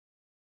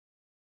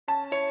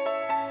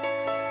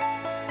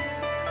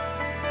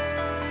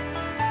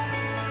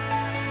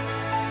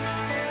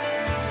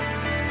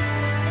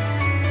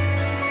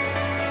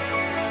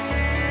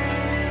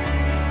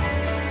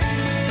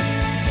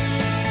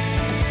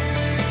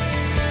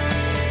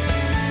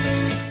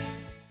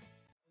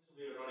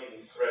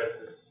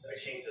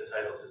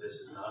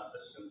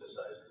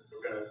synthesizer.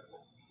 We're going to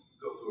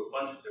go through a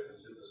bunch of different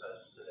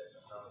synthesizers today,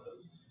 but none of them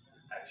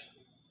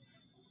actually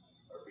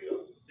are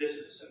real. This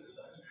is a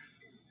synthesizer.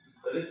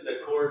 So this is the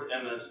Chord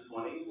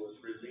MS-20. It was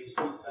released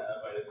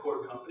by the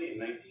Chord company in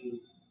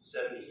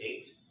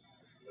 1978.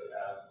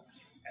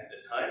 At the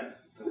time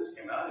when this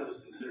came out, it was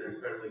considered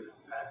incredibly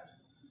compact,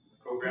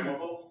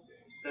 programmable,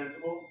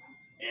 extensible,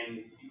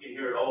 and you can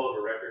hear it all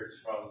over records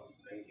from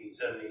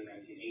 1970,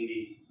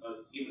 1980,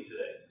 even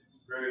today. It's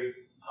a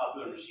very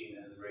popular machine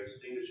and a very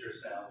signature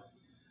sound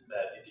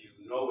that if you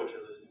know what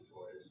you're listening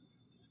for, it's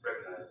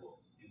recognizable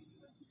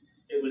instantly.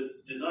 It was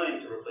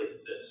designed to replace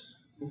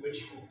this,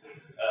 which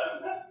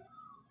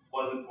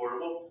wasn't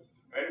portable,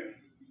 right?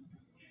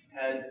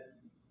 Had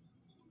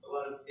a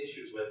lot of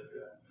issues with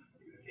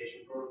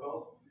communication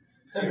protocols.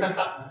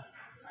 And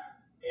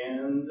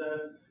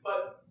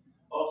but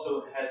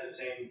also had the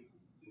same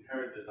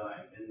inherent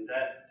design, and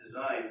that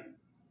design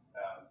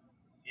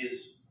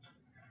is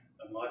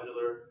a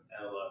modular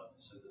analog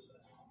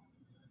synthesizer.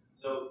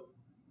 So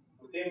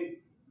within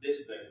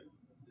this thing,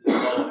 this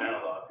is all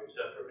analog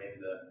except for maybe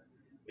the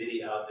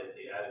MIDI out that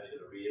they added to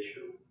the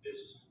reissue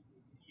this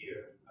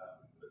year.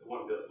 But the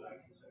one built in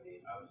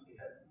 1978 obviously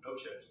had no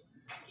chips,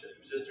 it was just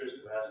resistors,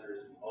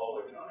 capacitors, all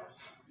electronics,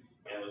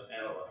 and it was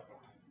analog.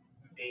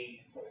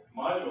 The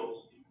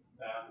modules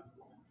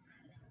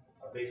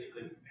are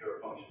basically pure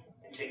functions.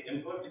 They take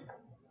input,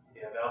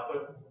 they have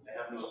output, they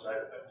have no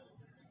side effects.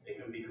 They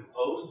can be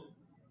composed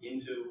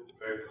into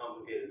very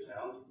complicated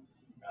sounds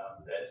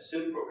that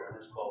synth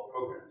programmers call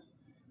programs.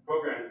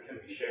 Programs can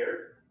be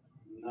shared,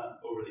 not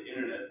over the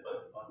internet,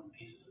 but on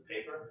pieces of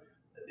paper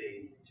that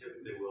they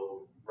typically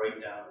will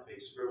write down a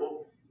big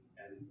scribble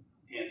and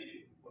hand to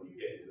you when you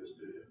get into a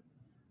studio.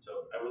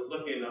 So I was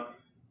lucky enough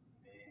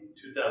in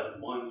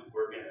 2001 to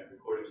work in a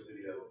recording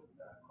studio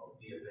called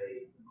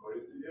DFA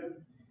Recording Studio,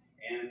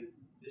 and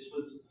this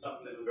was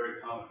something that was very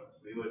common for us.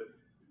 We would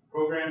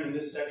program in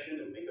this section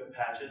and make up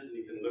patches, and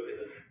you can look at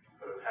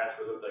what a patch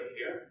would look like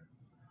here,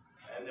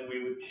 and then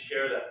we would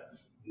share that.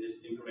 And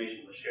this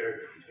information was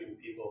shared between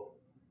people.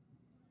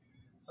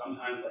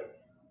 Sometimes like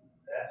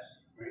that's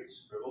right,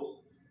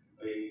 scribbles.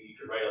 You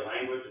could write a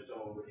language, and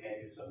someone would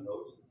hand you some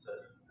notes and said,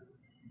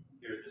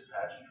 "Here's this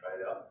patch, try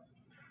it out."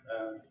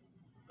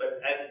 But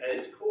at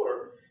its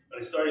core, when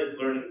I started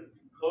learning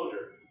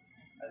Clojure,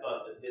 I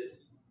thought that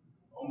this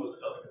almost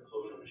felt like a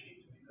Clojure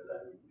machine to me because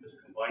I'm just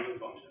combining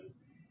functions,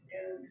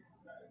 and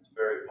it's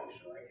very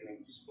functional. I can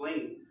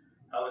explain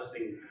how this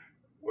thing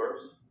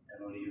works, and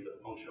I'm going to use a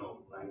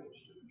functional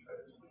language to try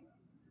to explain that.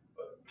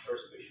 But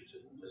first, we should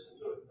just listen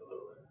to it a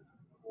little bit.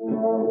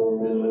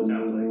 This is what it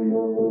sounds like.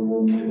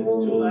 If it's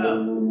too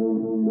loud,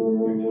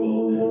 you're too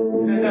old.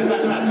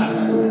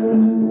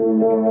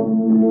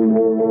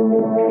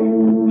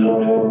 No,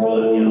 if it's too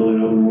loud, yell it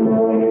over.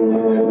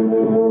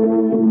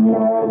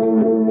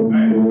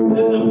 Alright,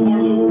 this is a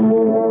for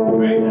loop,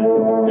 right?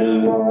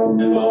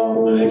 And well,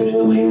 actually it's a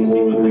lazy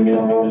sequence, I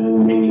guess, because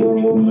it's taking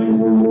pink noise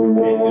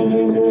and using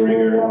it to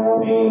trigger a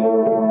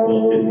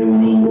voltage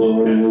controlled low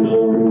pass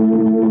filter.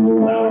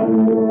 Louder.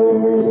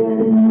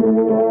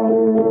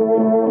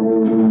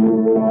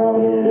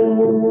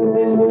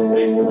 This, I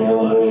play a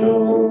lot of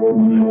shows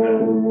when I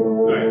pass.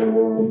 Alright,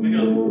 maybe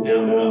I'll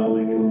down it up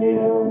like it's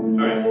gated.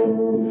 Alright,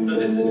 so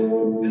this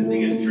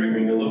thing is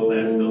triggering a low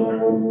pass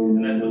filter,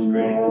 and that's what's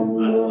creating this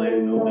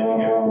oscillating note that you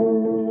hear.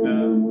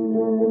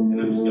 And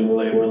I'm just going to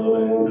play it for a little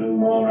bit and kind of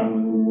fool around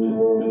with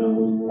the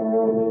knobs.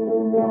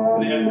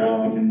 And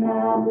after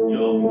you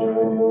all can try it.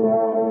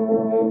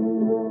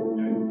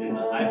 It's a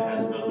high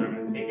pass filter. I'm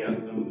going to take out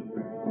some of the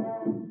triggers.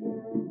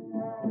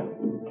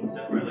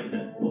 Except for I like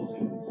that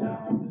pulsing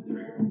sound of the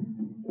trigger.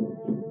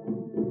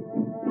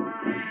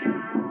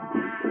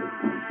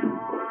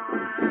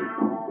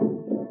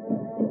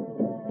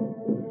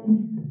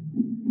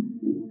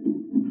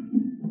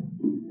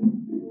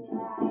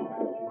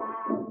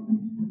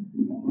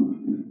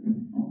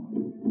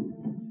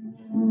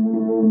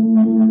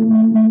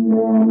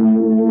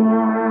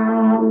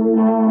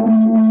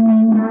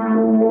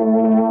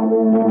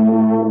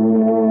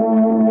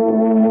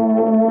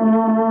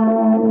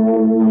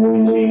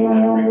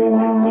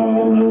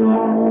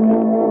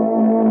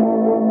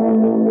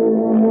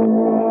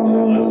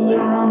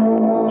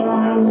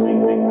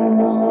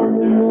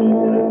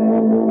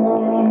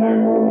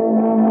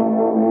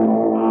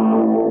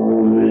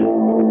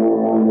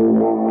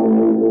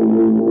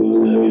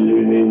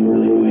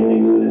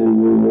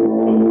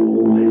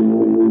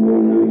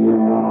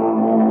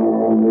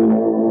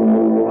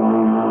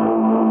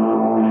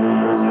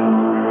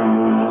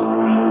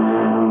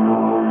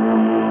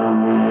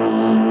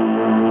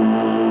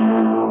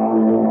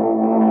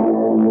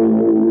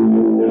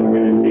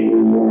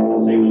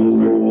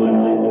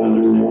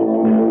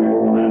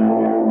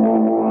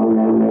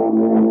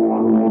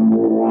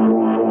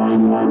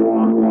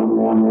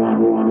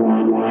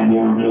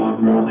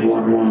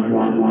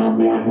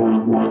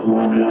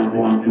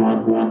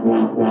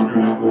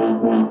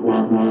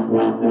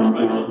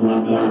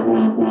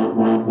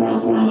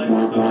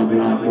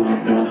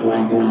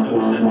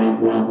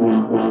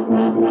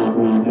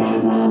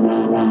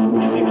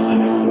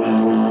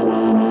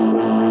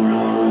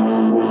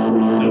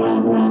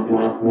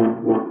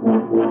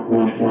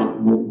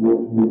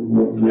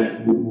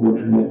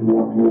 That's it. If you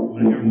want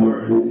to hear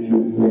more, we'll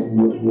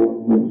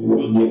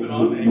keep it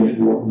on and you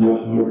can play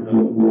with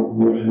overtone.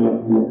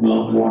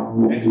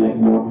 Actually,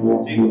 so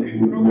you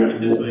can program it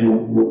this way.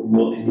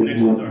 All these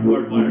connections are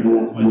hardwired, and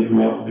that's why they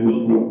were able to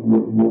go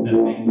from that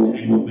big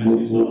tangled mess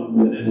you saw to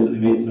this, so they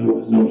made some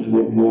assumptions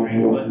and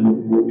constraints, but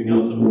you can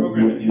also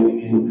program it using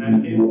these patch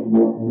cables.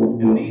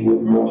 And the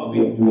protocol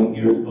between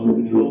here is called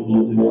control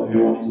voltage. So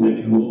you're actually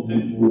sending a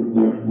voltage from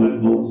 0 to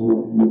 5 volts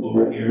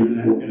over here, and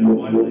that's going to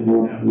modulate the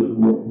sound. So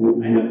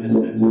I have this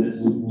set to this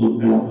low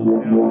pass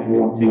filter now. I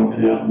can take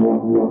that out,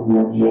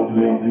 it shouldn't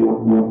do anything.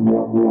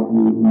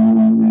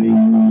 And then you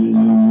can switch it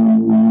to another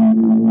module.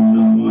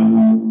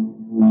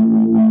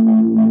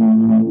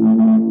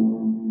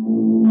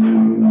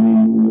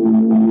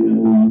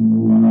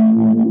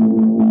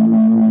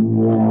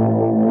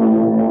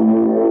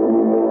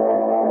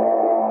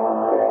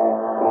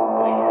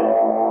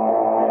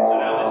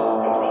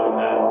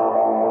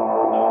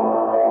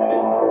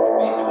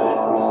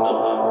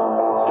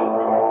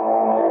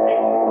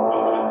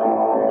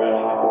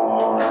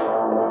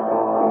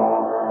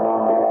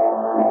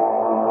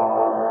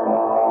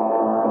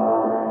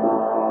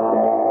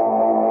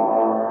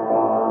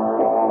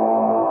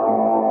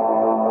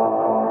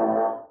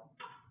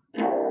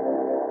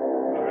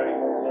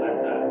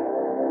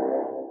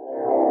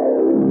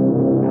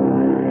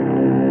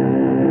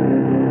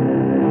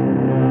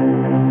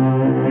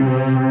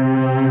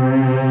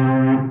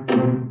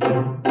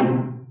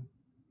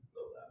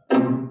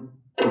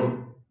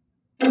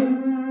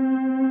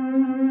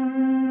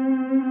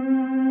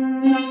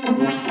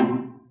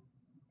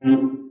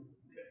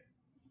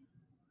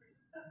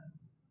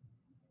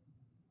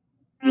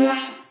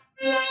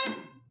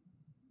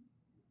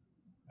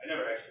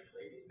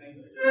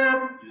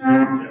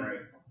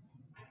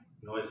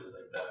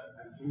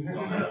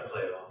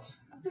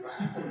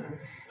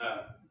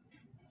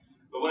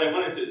 But what I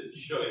wanted to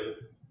show you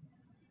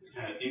is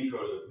kind of intro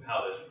to how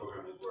this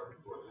program is working.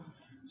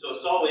 So a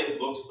saw wave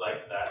looks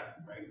like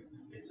that, right?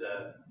 It's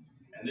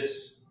and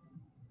this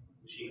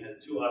machine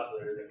has two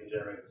oscillators that can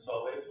generate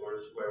saw waves or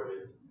square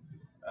waves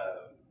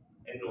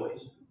and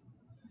noise.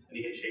 And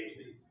you can change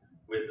the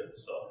width of the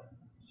saw.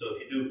 So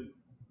if you do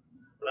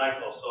what I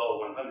call saw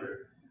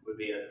 100, would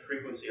be at the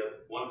frequency of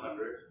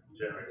 100,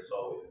 generate a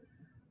saw wave.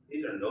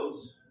 These are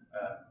notes.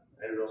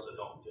 I also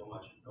don't deal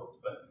much in notes,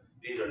 but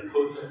these are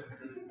notes.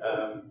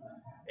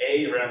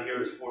 A around here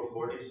is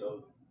 440,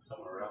 so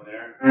somewhere around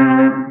there.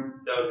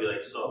 That would be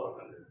like saw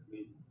 100.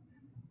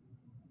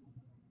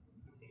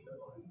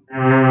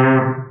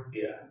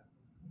 Yeah.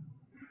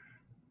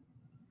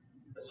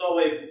 A saw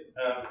wave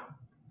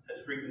has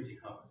frequency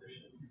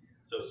composition.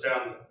 So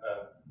sounds,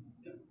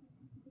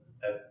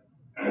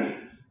 so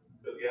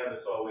if you have a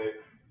saw wave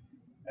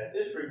at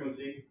this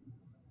frequency,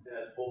 it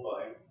has full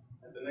volume.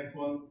 At the next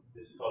one,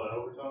 this is called an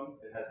overtone.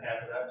 It has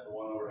half of that, so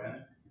 1 over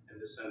n, and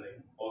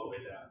descending all the way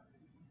down.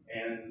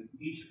 And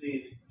each of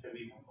these can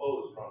be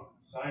composed from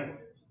sine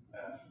waves.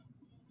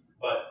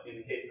 But in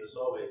the case of the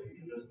saw wave, you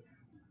can just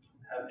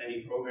have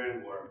any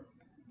program or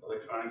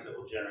electronics that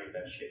will generate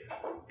that shape.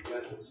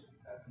 That's what's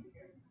happening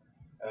here.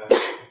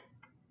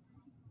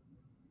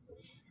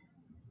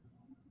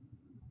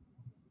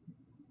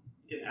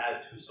 You can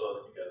add two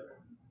saws together.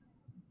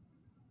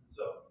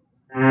 So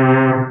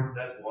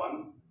that's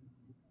 1.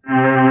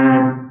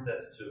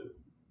 That's 2. You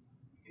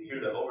can hear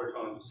the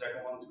overtone of the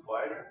second one's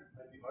quieter.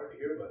 Might be hard to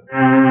hear, but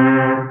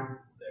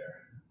it's there.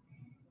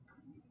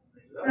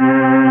 Raise it up.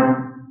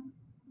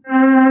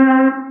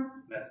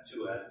 That's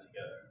 2 added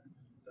together.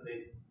 So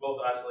both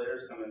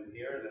oscillators come into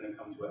here, and then they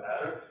come to an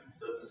adder.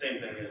 So it's the same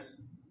thing as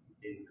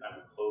in kind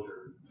of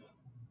Clojure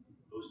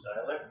boost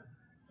dialect,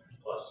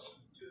 plus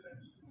 2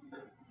 things.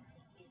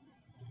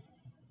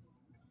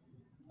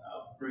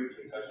 I'll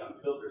briefly touch on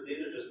filters. These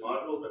are just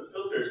modules, but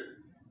filters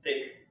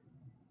take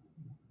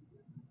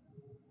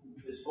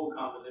this full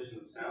composition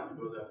of sound,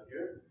 goes up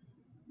here,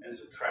 and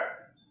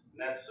subtract things.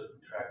 And that's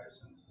subtractive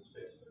synthesis,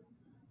 basically.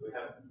 So we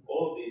have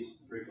all of these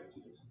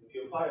frequencies. If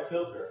you apply a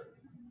filter,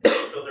 the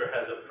filter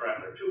has a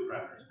parameter, 2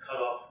 parameters,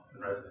 cutoff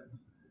and resonance.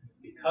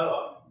 The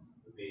cutoff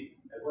would be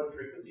at what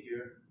frequency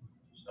here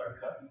you start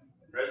cutting.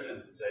 And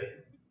resonance would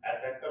say, at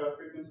that cutoff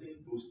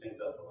frequency, boost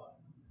things up a lot.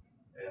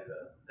 And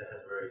that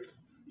has a very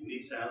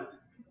unique sound,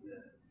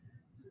 and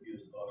it's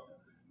abused often.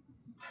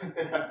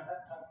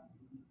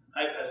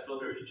 High-pass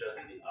filter is just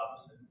the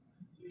opposite.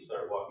 So you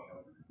start walking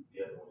over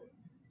the other way.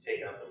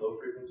 Take out the low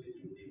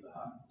frequencies, you leave the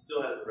high. It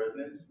still has the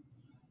resonance,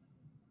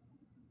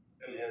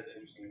 and it has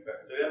an interesting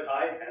effect. So you have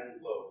high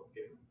and low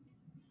here.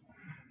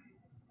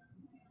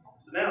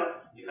 So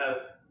now you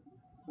have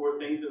 4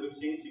 things that we've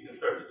seen, so you can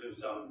start to do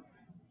some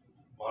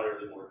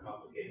moderately more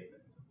complicated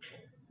things.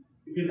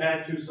 You can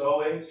add 2 saw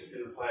waves, you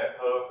can apply a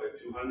cutoff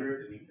at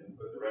 200, and you can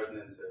put the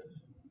resonance at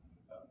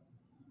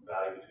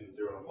value between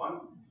 0 and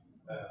 1.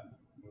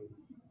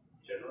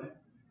 Generally,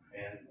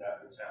 and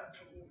that would sound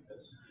something like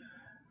this.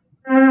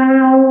 So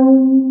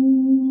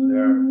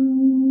they're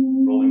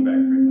rolling back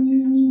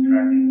frequencies and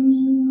subtracting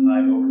those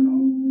high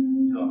overtones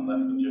until I'm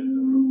left with just the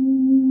root,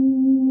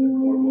 the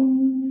chord one.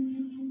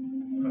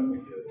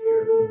 Probably good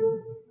here.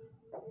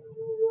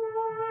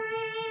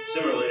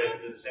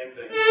 did the same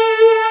thing with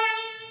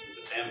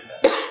the band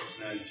pattern.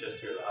 So now you just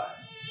hear the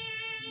highs,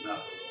 not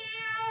the lows.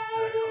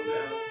 Then I come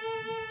down,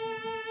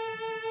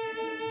 and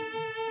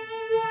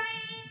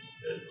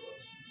there's the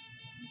lows.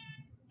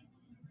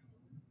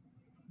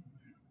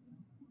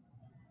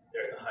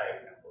 There's the high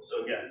example. So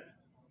again,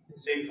 it's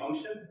the same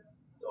function.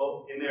 It's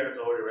all in there. It's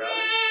already routed.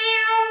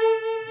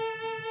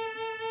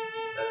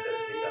 That says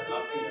take out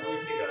nothing, and we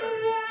take out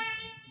everything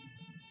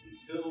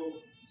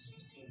until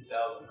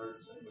 16,000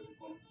 hertz. At which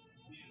point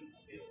we shouldn't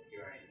be able to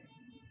hear anything.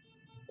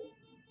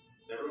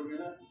 Does everyone hear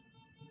that?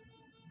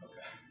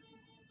 Okay.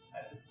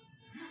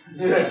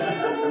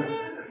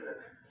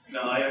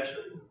 No, I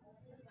actually.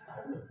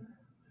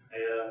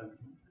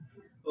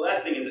 The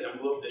last thing is an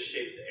envelope that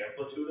shapes the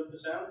amplitude of the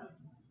sound.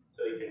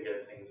 So you can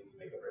get things that can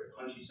make a very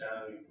punchy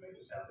sound, you can make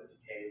a sound that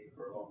decays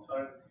for a long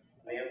time.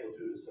 And the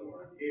amplitude is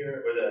somewhere in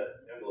here, or the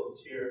envelope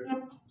is here.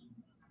 There's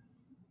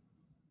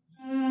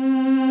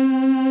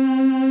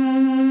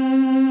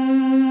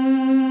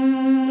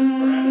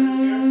parameters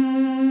here.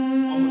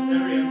 Almost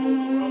every envelope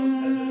in the world just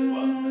has a,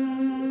 well, that's not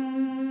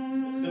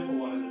true. A simple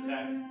one is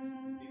attack,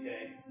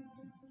 decay,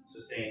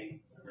 sustain,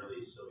 and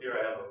release. So here I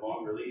have a long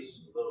release,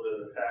 a little bit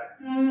of attack.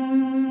 It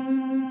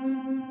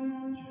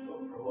should go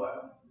for a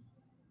while.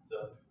 So,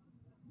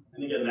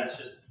 and again, that's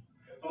just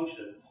a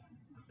function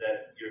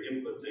that your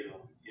input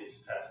signal is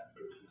passed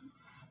through.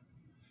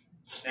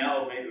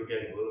 Now maybe we're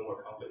getting a little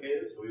more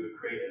complicated, so we would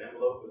create an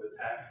envelope with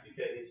attack,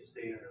 decay,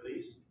 sustain, and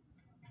release.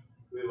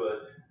 We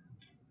would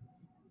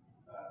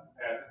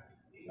pass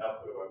the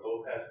output of our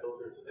low pass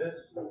filter to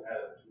this. We would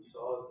have two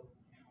saws.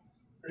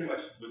 Pretty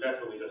much, that's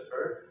what we just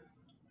heard.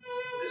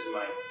 This is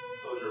my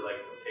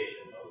Clojure-like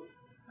notation of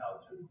how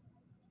to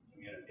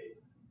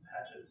communicate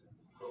patches and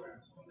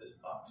programs on this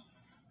box.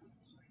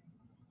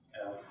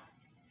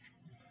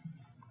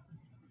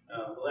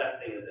 The last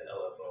thing is the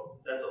LFO.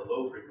 That's a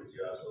low frequency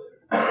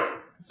oscillator.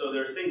 So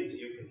there's things that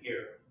you can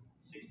hear,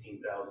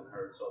 16,000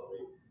 hertz all the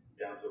way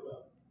down to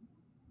about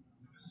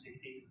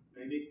 60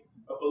 maybe.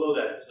 But below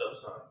that it's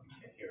subsonic, you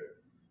can't hear it.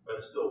 But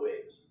it's still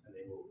waves and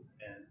they move.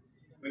 And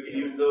we can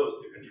use those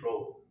to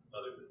control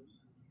other things.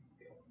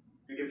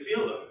 You can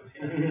feel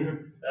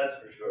them, that's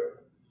for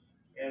sure.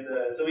 And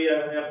so we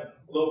have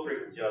low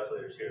frequency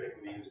oscillators here that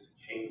can be used to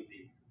change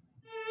the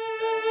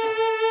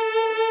sound.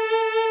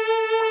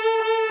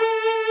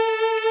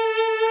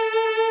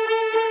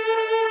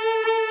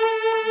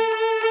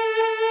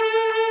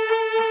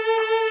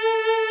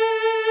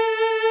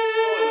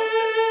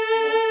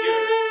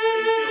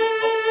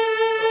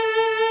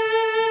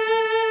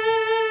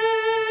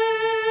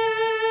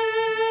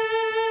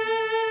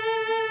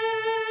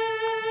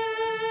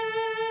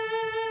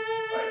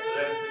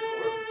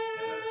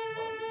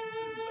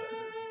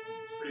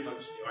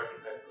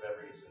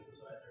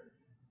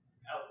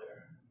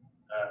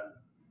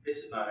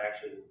 This is not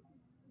actually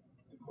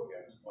the core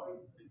gamma 20.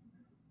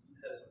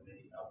 It has some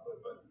MIDI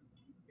output, but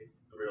it's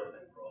the real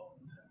thing for all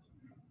intents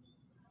and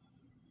purposes.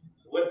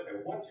 So what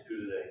I want to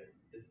do today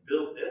is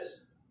build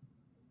this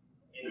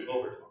in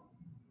Overtone.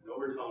 And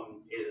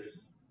Overtone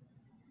is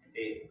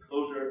a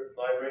Clojure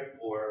library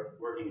for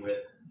working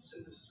with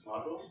synthesis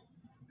modules,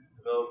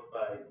 developed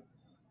by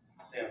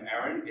Sam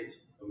Aaron. It's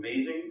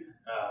amazing.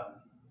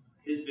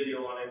 His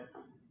video on it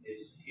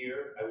is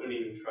here. I wouldn't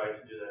even try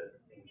to do that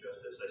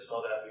justice. I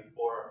saw that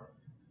before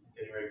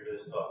getting ready for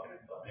this talk, and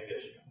I thought maybe I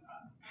should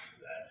not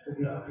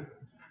do that.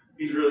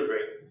 He's really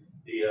great.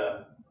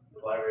 The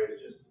library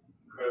is just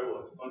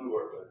incredible. It's fun to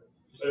work with.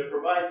 But it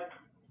provides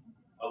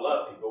a lot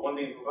of things. But one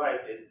thing it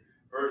provides is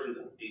versions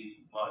of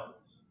these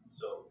modules.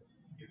 So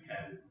you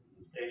can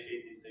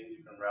instantiate these things,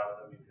 you can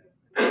route them, you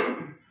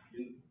can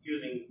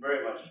using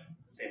very much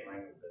the same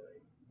language that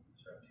I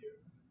described here.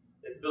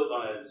 It's built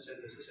on a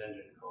synthesis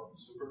engine called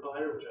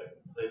Palaitis, which I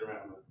played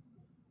around with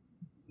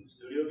in the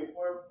studio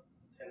before.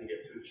 I tend to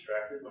get too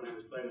distracted when I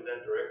was playing with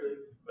that directly,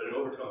 but in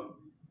Overtone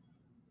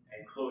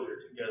and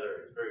Clojure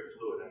together, it's very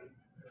fluid, and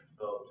I've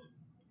developed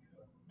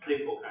a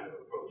playful kind of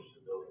approach to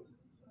building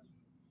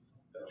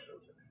synthesizers that I'll show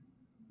today.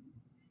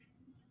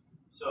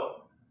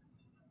 So,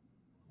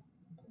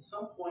 at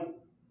some point,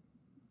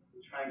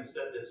 trying to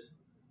set this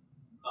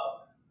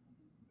up,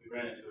 we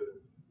ran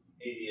into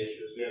AV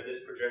issues. We have this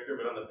projector,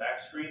 but on the back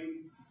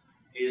screen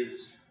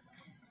is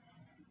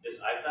this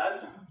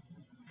iPad.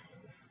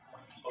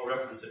 I'll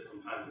reference it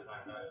from time to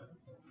time.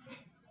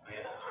 I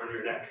have to turn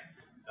your neck.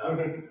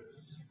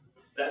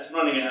 That's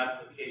running an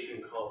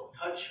application called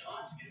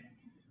TouchOSC,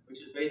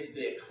 which is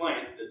basically a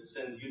client that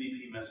sends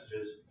UDP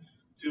messages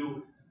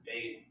to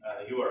a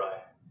URI,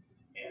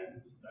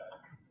 and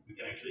we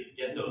can actually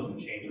get those and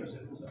change our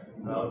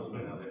synthesizer. I'll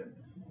explain how later.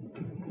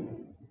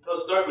 So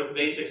let's start with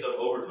basics of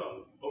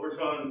Overtone.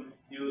 Overtone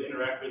you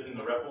interact with in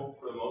the REPL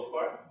for the most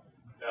part.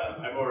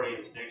 I've already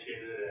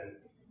instantiated it, and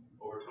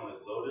Overtone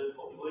is loaded,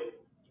 hopefully.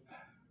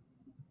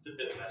 It's a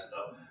bit messed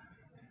up,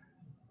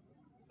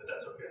 but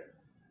that's okay.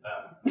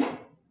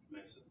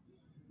 Makes sense.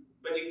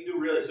 But you can do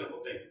really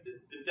simple things.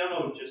 The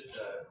demo just,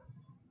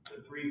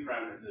 the three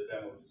parameters of the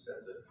demo just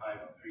sets a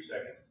time of 3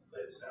 seconds to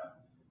play the sound,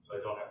 so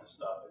I don't have to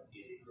stop. It's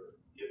easy for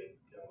giving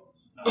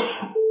demos.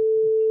 But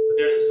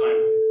there's a sine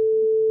wave.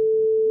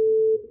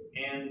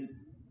 And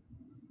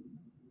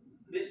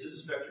this is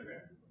a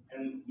spectrogram.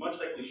 And much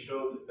like we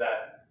showed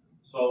that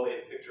saw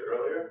wave picture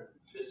earlier,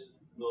 this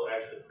will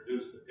actually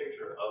produce the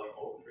picture of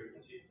all the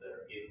frequencies that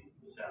are in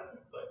the sound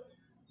wave. But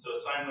so a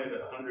sine wave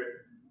at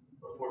 100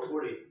 or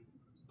 440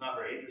 is not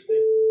very interesting.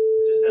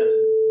 It just has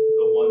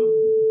a one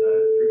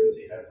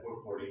frequency at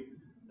 440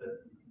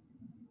 that,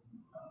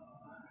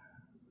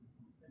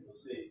 and you'll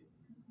see.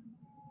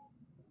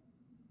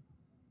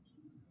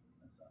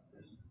 That's not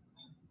this.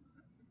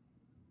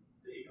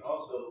 But you can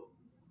also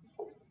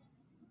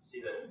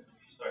see that if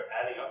you start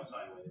adding up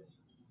sine waves,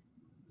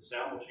 the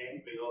sound will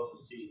change, but you'll also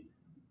see,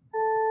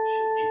 you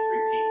should see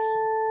three peaks.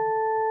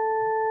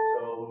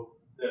 So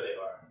there they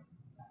are.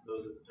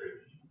 Those are the three.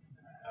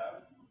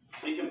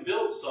 So you can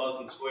build saws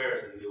and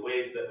squares in the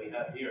waves that we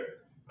have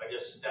here by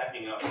just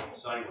stacking up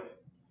sine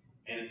waves.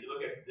 And if you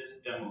look at this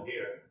demo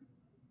here,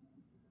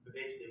 I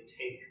basically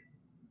take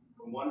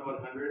from 1 to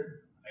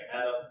 100, I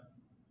add up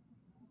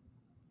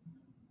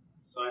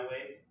sine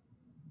waves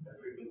at a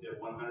frequency of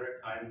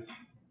 100 times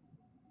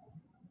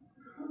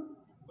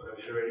what I'm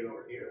iterating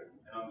over here.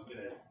 And I'm just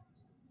going to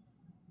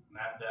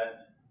map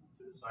that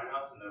to the sine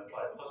house and then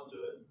apply a plus to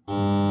it.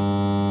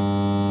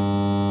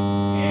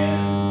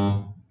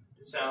 And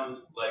it sounds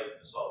like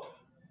a saw.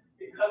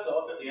 It cuts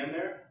off at the end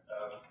there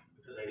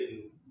because I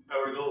didn't. If I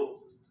were to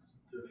go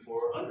to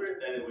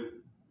 400, then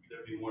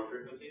there'd be more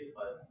frequencies,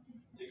 but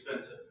it's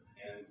expensive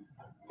and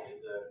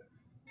it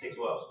takes a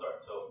while to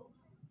start. So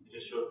I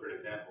just showed for an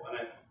example, and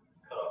I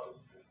cut off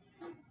this.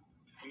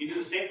 We can do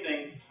the same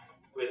thing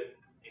with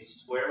a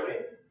square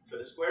wave. For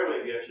the square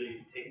wave, you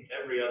actually take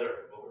every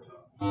other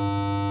overtone.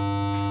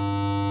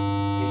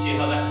 You see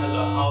how that has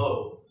a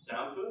hollow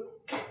sound to it?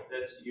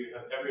 You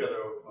have every other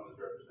overtone is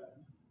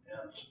represented.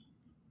 And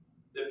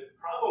the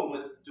problem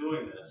with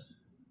doing this,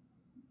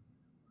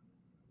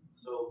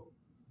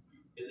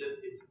 is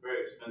it's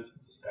very expensive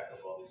to stack up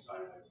all these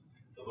sine waves,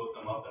 to look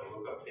them up in a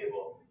lookup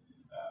table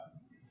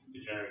to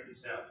generate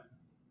these sounds.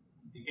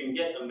 You can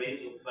get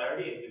amazing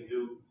clarity and you can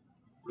do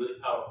really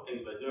powerful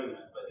things by doing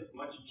that, but it's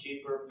much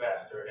cheaper,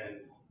 faster,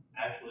 and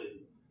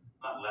actually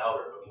not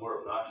louder, but more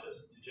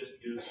obnoxious to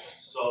just use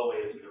saw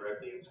waves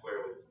directly and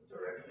square waves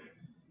directly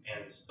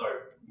and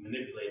start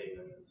manipulating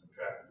them and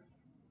subtracting them.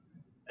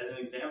 As an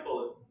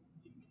example,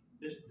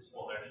 this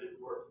won't actually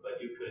work,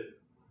 but you could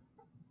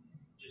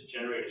just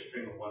generate a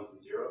string of ones and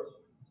zeros,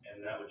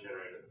 and that would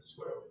generate a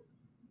square wave.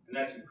 And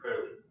that's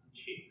incredibly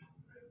cheap.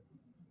 Right?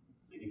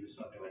 So you can do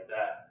something like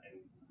that, and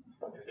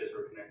if this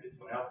were connected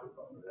to an output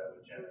buffer, that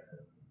would generate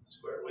a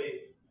square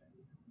wave.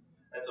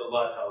 That's a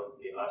lot how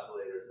the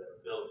oscillators that are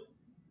built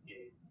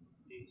in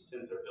these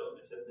synths are built,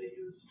 except they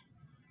use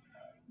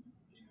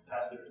these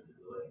capacitors to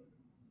delay.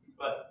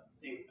 But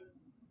same thing.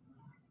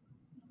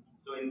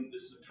 So in the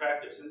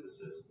subtractive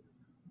synthesis,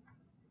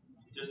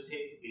 you just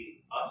take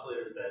the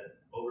oscillators that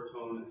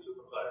Overtone and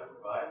Clojure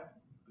provide,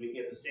 and we can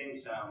get the same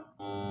sound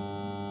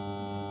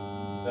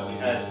that we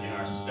had in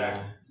our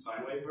stacked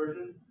sine wave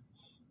version,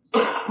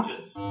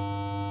 just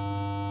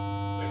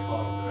by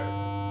calling it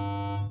directly.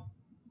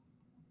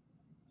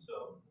 So,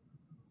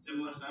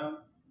 similar sound,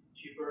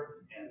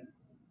 cheaper, and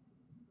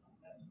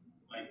that's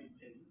my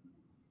opinion.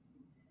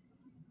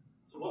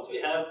 So once we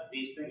have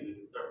these things, we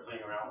can start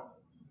playing around with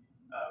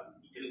them.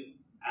 You can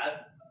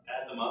add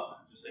them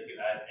up, just like you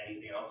add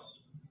anything else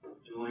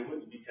in the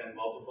language. You can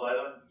multiply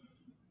them.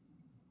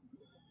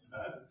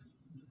 And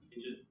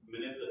just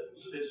manipulate them.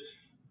 So this,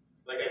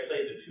 like I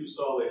played the two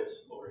saw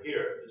waves over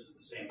here, this is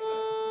the same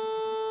thing.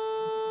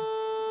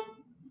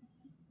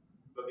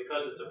 But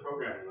because it's a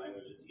programming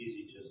language, it's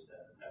easy just to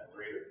have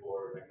 3 or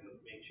 4, and I can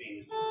make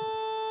changes to it.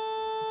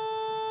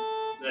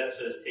 So that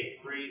says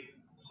take 3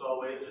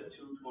 saw waves at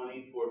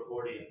 220,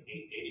 440, and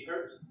 880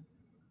 hertz.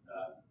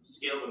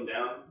 Scale them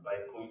down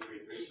by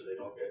 0.33 so they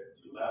don't get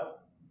too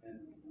loud, and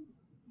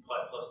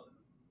apply plus to them.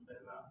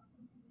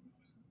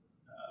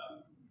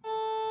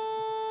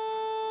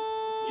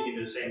 You can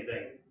do the same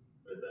thing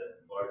with a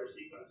larger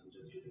sequence and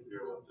just using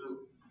 0, 1, 2,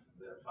 and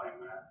then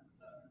applying that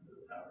to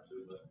the power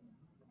 2. But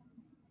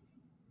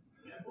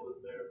example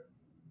is there.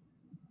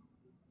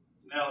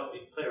 So now if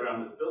you play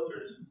around with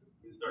filters, you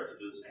can start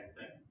to do the same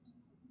thing.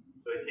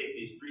 So I take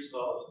these 3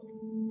 saws.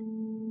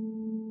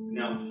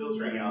 Now I'm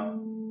filtering out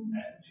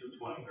at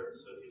 220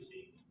 hertz. So you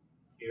see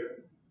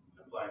here,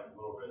 I'm applying a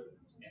low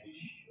resonance. And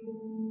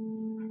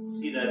you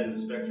see that in the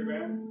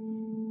spectrogram.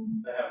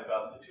 I have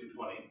about the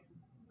 220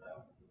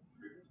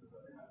 frequencies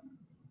that I have.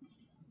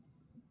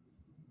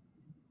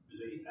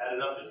 So you add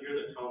it up, and hear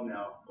the tone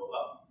now go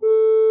up.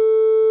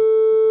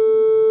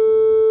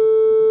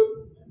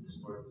 And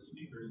distort the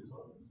speakers as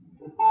well.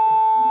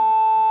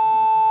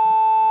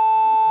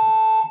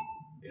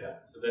 Yeah,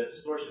 so that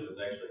distortion is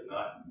actually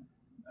not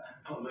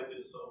unlikely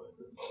to solve it,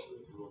 but it's also a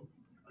rule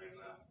playing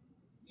around.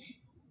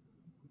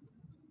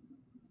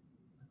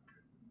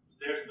 So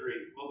there's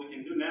 3. What we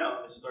can do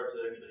now is start to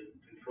actually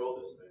control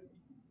this thing.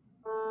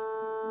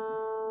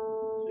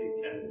 So you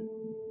can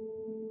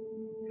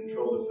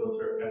control the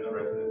filter and the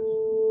resonance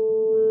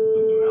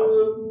with the mouse.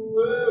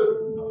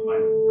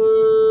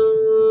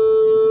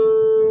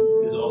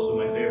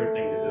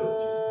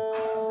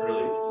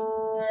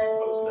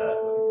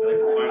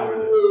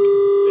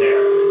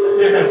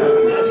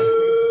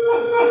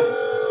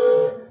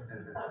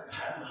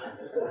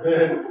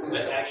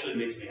 That actually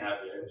makes me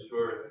happy. I'm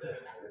sure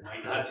that it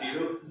might not to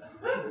you,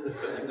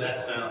 but that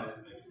sound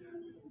makes me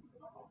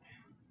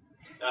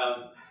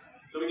happy.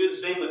 So we do the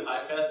same with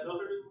high-pass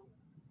filters.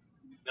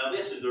 Now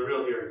this is the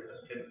real hearing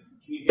test. Can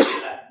you hear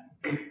that?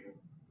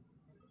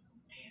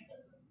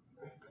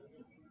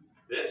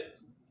 This?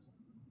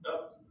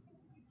 No.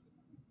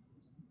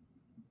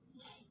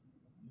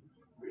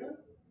 Really?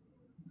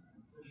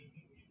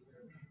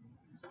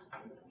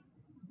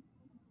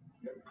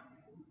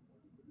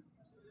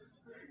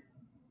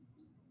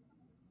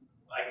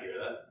 I can hear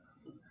that.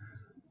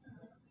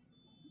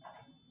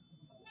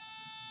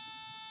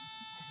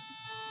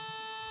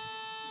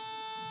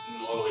 And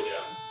all the way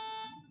down.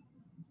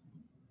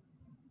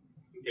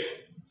 Okay,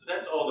 so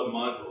that's all the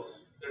modules.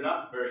 They're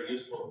not very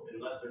useful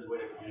unless there's a way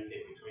to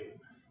communicate between them.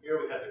 Here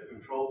we have the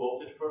control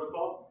voltage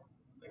protocol,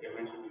 like I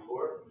mentioned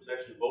before. There's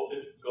actually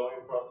voltage going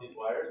across these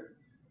wires.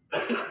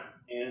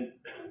 And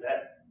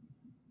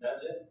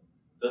that's it.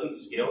 Doesn't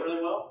scale really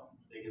well.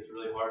 I think it's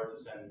really hard to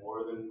send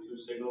more than 2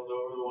 signals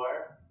over the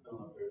wire. I don't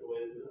know if there's a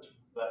way to do that.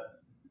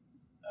 But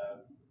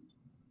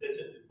it's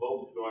it. It's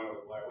voltage going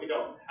over the wire. We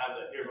don't have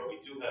that here, but we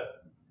do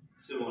have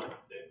similar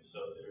things.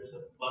 So there's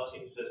a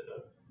busing system,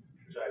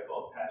 which I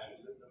call patching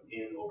system,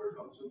 in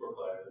Overtone Super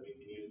Clojure that we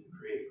can use to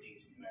create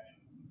these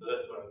connections. So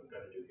that's what I'm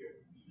going to do here.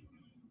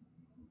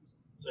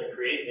 So I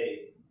create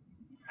a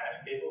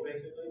patch cable,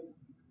 basically,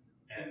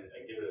 and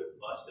I give it a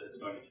bus that it's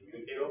going to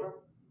communicate over.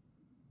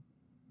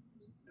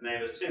 And I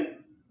have a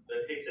synth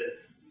that takes as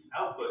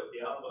output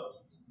the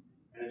outbus,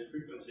 and its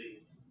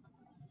frequency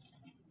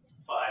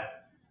 5.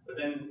 But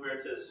then where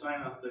it says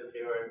sign off the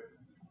KR,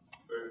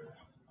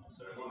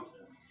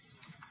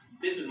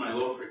 this is my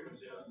low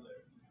frequency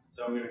oscillator.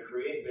 So I'm going to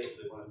create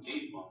basically one of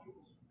these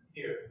modules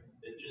here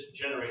that just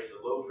generates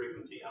a low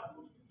frequency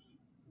output.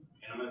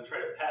 And I'm going to try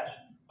to patch,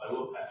 I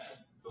will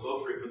patch the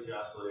low frequency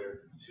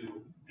oscillator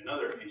to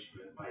another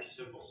instrument, my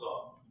simple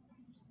saw.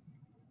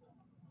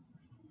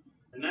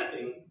 And that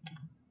thing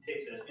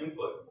takes as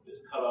input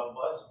this cutoff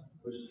bus,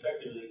 which is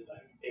effectively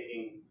like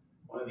taking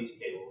one of these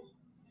cables,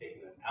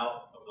 taking them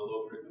out of the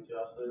low frequency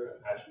oscillator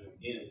and patching them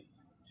in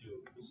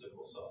to the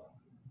simple saw.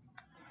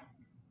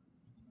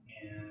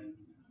 And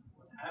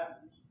what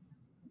happens is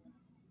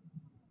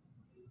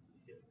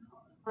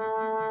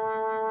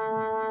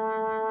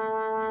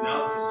now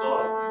it's the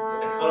saw, but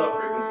the cutoff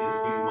frequency is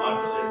being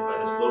modulated by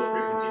this low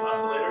frequency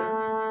oscillator.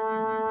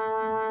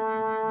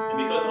 And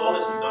because all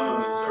this is done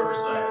on the server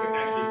side, I can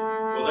actually,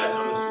 well, that's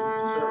on the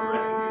server,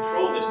 I can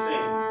control this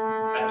thing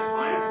at the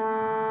client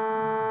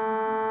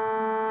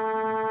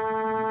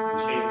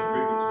and change the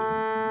frequency.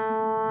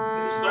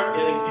 If you start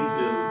getting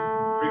into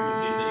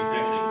frequencies that you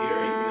can actually hear,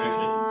 you can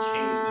actually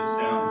change the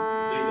sound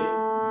completely.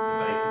 So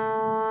if I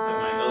have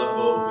my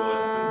LFO go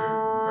at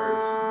 100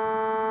 hertz,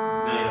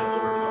 now you have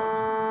overtones.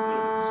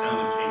 The sound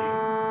is changing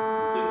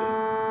completely.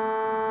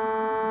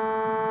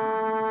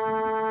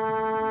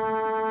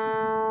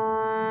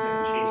 I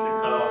can change the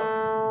cutoff.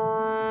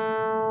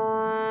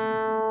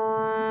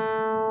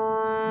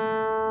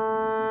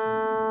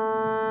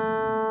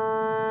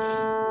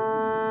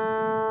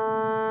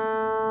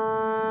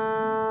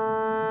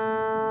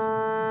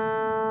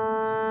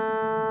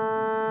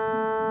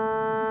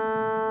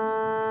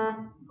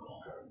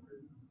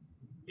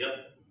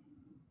 Yep.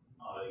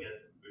 Oh, they get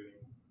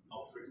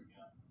all freaking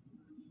out.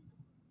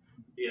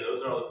 Yeah,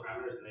 those are all the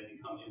parameters, and they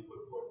become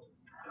input ports.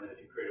 And then if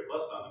you create a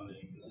bus on them, then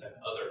you can send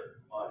other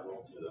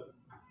modules to them.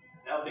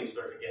 Now things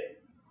start to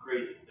get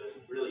crazy because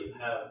really you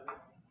have,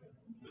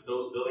 with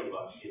those building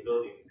blocks, the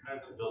ability to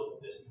kind of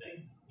build this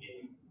thing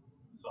in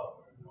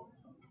software.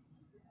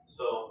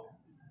 So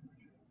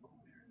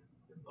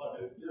what I thought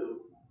I would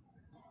do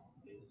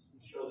is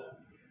show them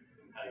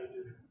how you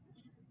do it.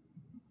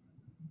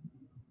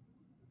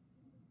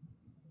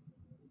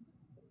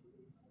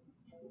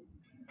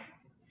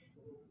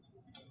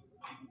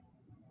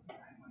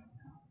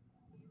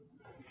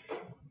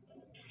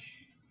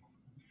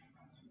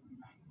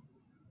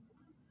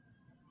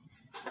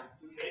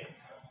 Okay,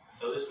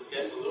 so this will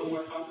get a little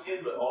more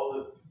complicated, but all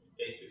the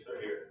basics are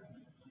here.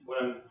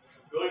 What I'm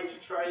going to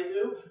try to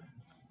do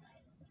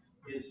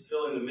is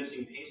fill in the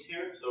missing piece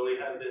here. So we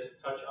have this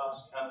touch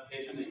off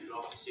application that you can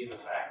also see in the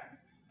back.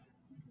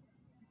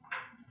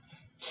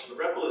 The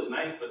REPL is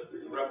nice, but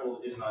the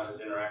REPL is not as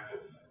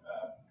interactive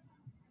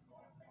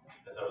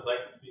as I would like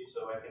it to be.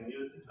 So I can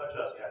use the touch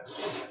off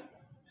application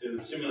to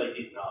simulate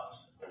these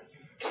knobs.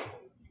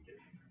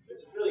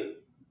 It's a really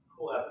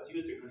cool app. It's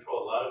used to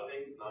control a lot of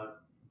things,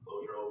 not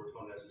Clojure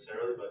Overtone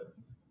necessarily, but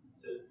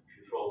it's a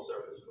control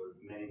surface for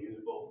many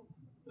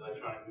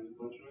electronic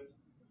musical instruments.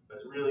 But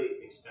it's really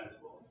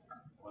extensible.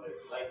 What I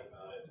like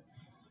about it,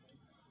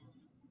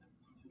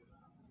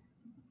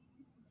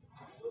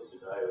 so let's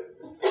evaluate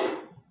this thing.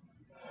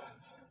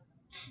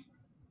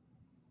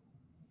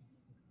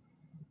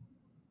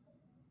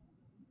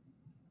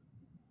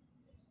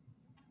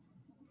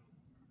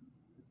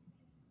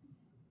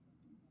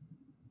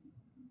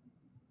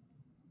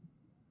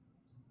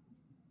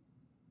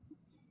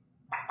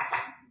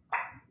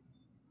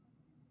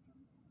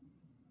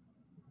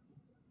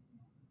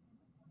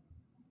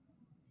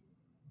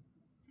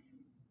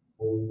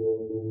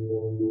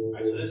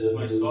 this is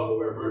my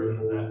software version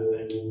of that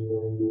thing.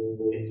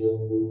 It's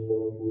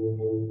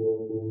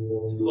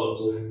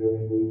close.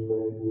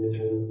 It's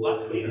a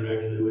lot cleaner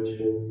actually,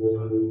 which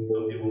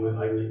some people might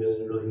like. Like, this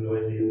is really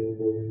noisy and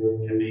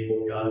can be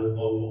god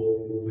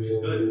awful, which is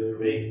good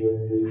for me.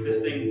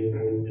 This thing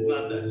is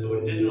not that. So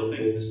when digital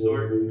things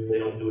distort, they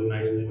don't do it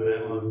nicely. When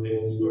analog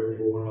things distort,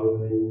 they warm up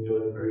and they do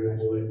it in a very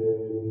nice way.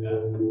 Yeah.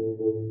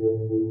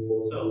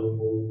 So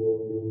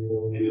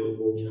maybe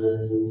we'll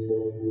just.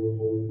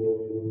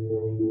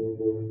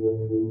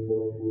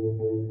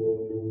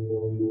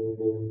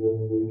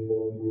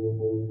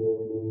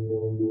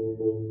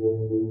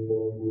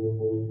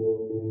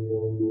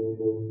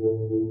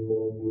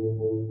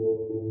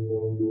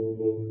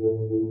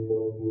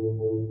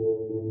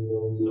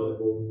 So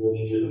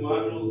each of the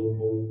modules,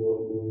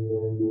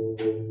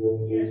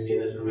 you guys see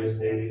this, or am I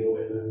standing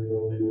away there?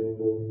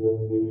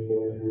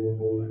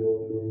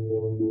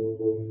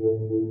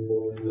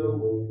 So,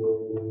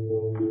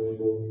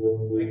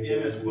 like the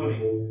MS-20,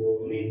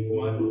 we'll need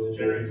modules to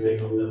generate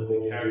signals that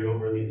will be carried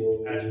over these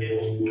patch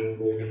cables to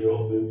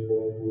control things. So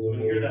when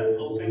you hear that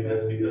pulsing,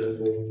 that's because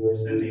we're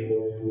sending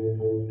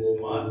this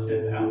mod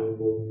synth out,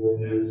 and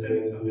then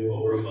sending something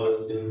over a bus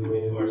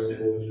into our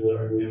synth, which is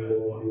our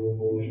MS-20.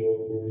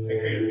 I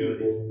create a few of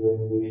these.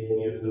 You can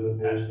use them and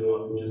patch them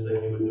up just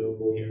like you would do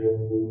here.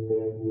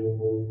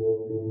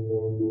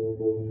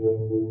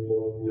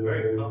 It's a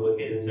very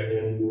complicated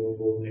section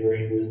that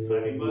creates this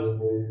timing bus.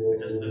 I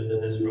just lifted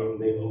this from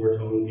the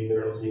Overtone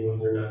internal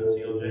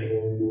sequencer.clj.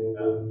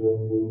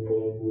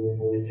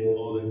 It's in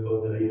all the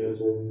code that I use.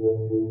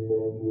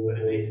 But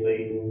it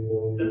basically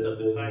sets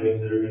up the timings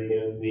that are going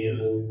to be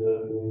used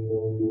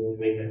to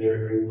make that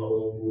triggering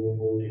pulse.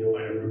 So you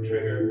define a root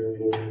trigger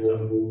and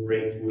some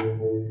rate.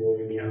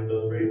 We count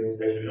those rates.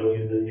 Actually, we don't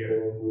use that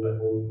here, but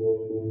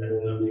that's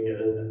enough to get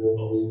us that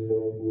pulse.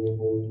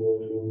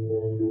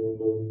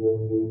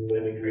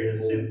 Then we create a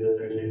synth that's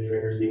actually a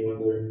trigger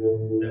sequencer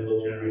that will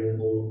generate this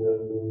pulse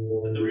out.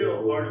 But the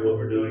real part of what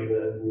we're doing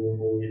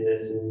is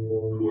this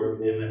core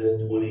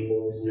MS-20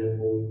 synth.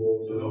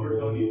 So in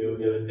Overtone, you have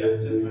a depth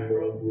synth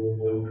macro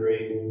that will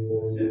create a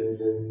synth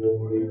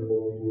for you.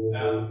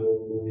 And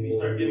you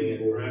start giving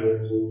it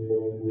parameters.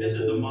 This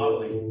is the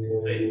modeling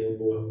phase of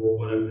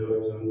what I'm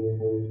doing. So I'm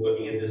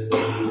looking at this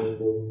thing, which is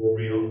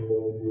real,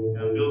 and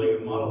I'm building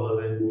a model of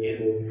it in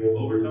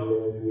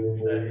Overtone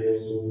that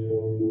is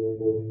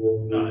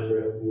not as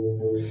real.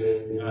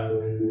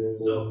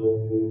 So,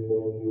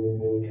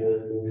 yeah.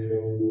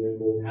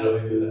 How do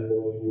I do that?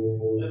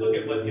 I look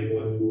at what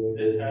inputs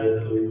this has,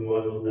 I look at the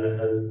modules that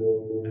has.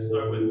 I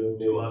start with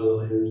 2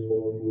 oscillators.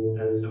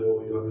 That's simple,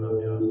 we talked about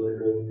the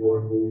oscillators before.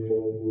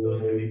 Those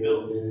can be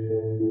built in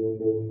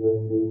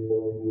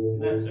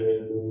that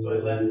section. So I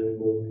let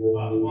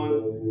os1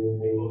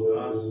 equals an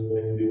os,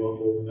 that can be both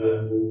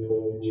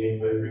changed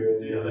by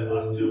frequency. I let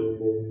os2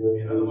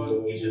 be another one.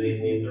 Each of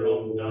these needs their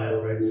own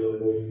dial, right? So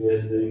in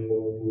this thing,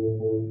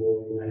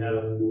 I have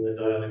a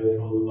dial that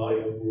controls the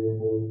volume.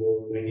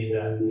 I need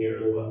that here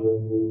as well.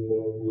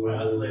 So my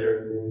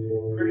oscillator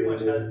pretty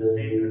much has the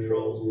same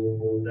controls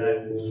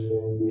that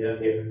you have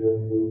here.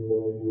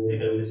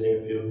 Maybe I'm missing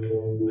a few,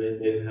 but it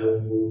didn't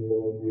have.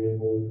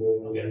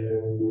 I'll get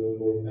there.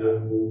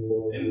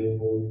 And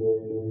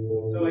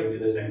so I do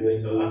the same thing.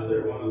 So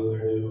oscillator 1,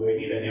 oscillator 2, we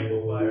need an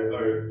amplifier,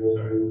 or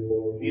sorry,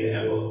 we need an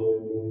envelope.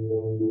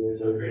 And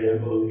so I create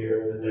an envelope here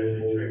that's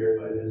actually triggered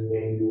by this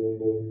gate.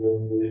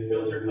 The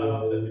filter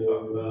cutoff that we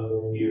talked about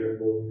here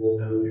is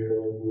set up here.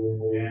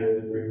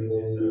 And the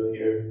frequency is set up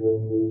here. So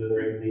the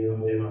frequency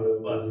comes in on the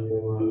bus if you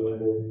want to play.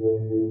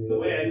 The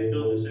way I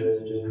build the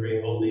synths is just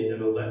create all these in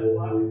a let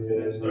block and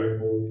then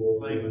start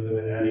playing with them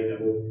and adding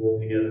them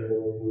together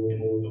in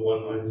the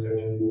one-line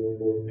section.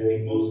 I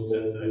think most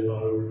synths that I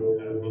saw in Overtone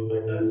kind of look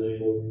like that, so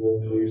you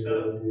do your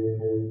setup,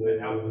 and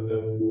then output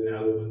them, and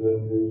output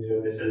them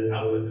to, it says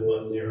output to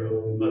bus 0.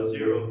 Bus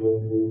 0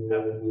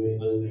 happens to be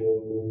listening.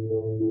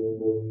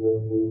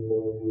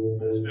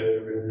 The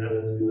spectrogram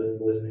happens to be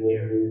listening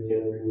here, you can see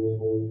the frequency.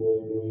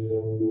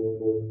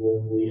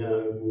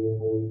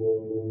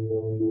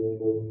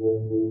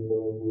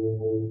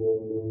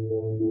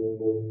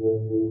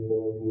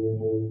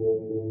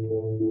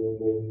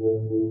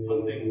 Fun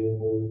thing to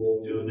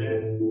do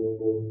then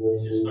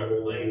is just start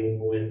playing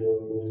with the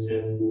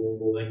synth,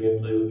 like you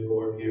play with the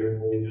chord here.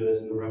 You can do this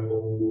in the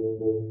REPL.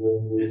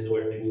 This is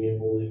where things get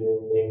really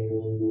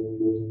dangerous.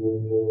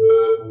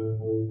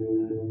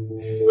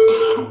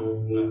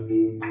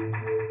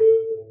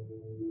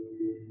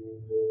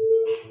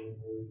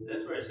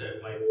 That's where I said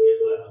it might get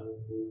loud.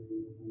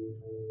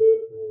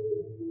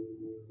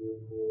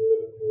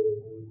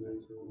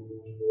 That's cool.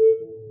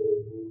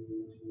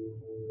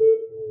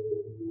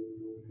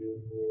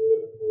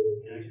 You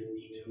can actually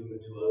detune the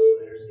 2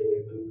 oscillators to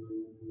make them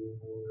crazy.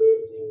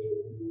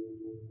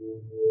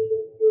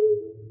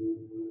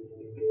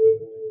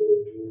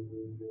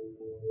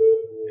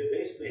 It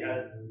basically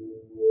has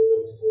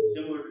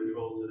similar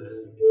controls to this.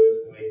 You can use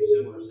it to make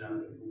similar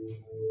sounding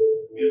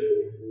music.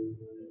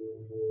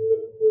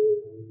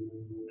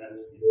 That's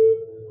music.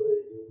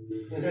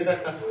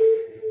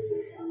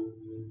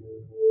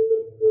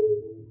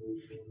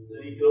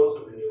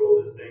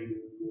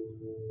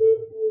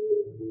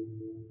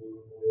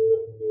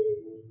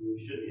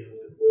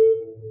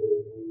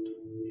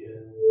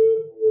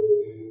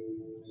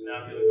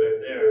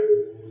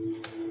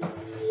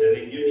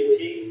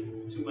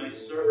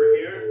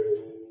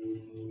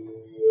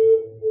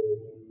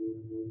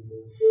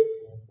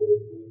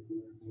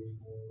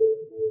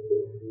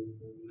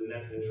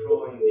 that's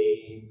controlling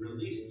the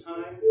release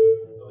time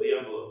of the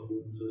envelope.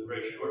 So it's a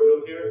very short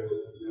note here, and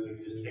we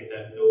can just take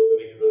that note and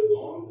make it really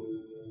long.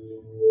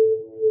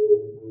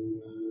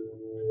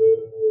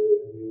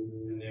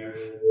 And there's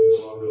a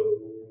long note.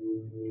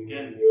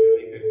 Again, you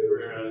can make a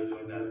career out of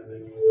doing that, I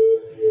think.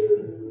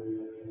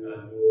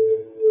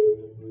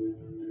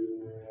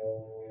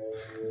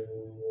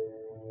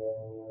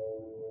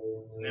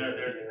 So now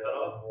there's the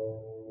cutoff.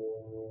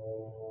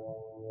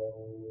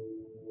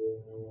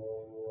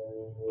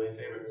 My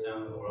favorite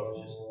sound in the world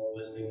is just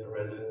listening to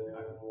resonance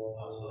kind of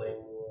oscillate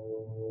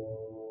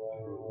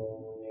through.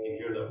 You can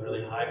hear the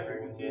really high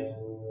frequencies.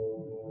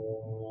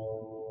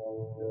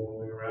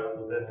 Moving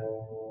around a bit.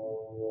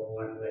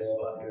 Find a nice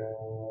spot here.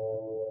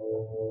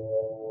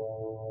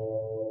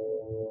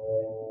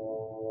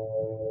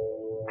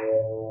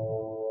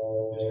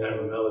 There's kind of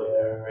a melody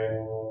there, right?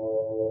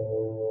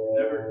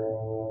 Never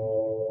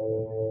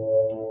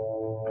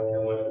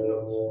too much with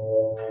notes.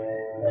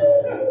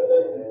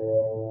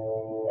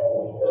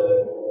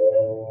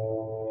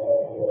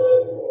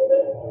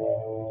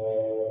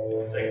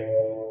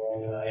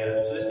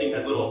 Yeah, so this thing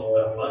has little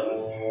buttons,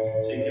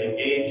 so you can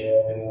engage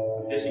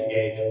and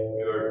disengage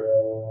your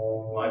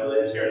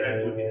modulators here, and then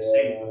it would be the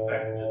same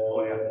effect, just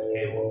pulling out this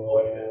cable and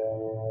pulling it in.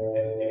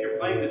 And if you're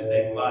playing this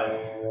thing live,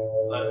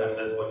 a lot of times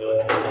that's what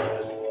you'll do.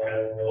 Just kind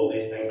of pull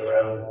these things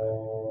around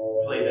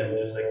and play them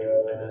just like you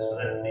would play this. So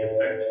that's the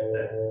effect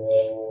that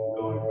I'm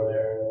going for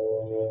there.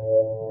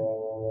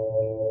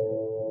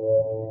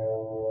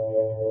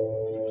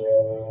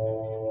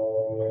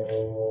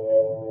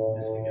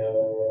 This can get up.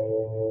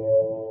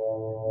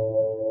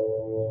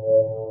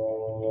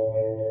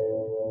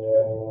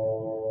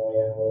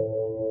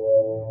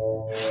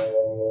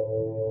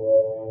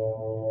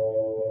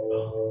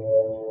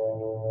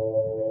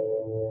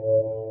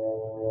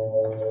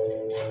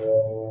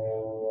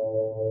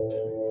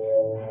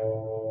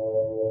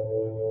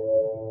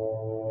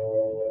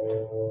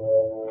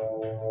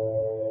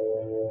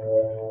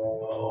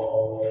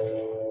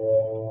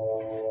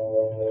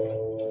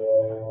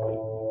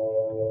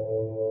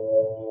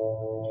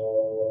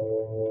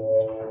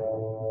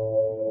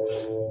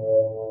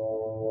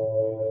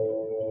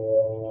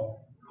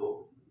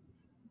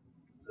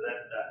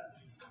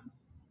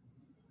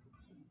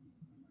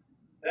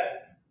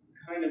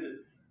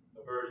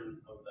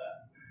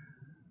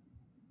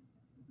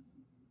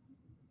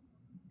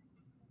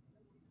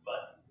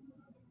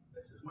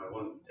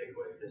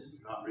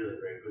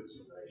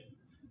 Simulation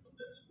of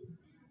this.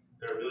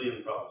 There are a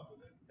million problems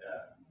with it.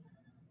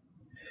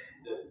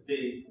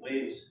 The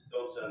waves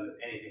don't sound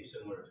anything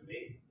similar to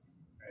me.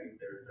 Right?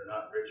 They're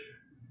not rich.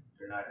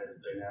 They're not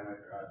as dynamic.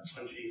 They're not as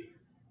punchy.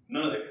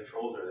 None of the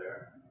controls are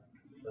there.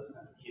 It doesn't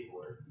have a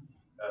keyboard.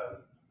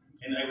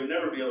 And I would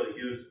never be able to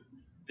use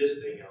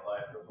this thing in a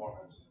live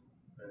performance.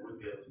 I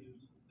wouldn't be able to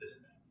use this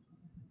thing.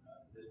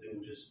 This thing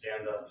would just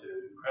stand up to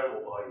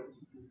incredible volumes,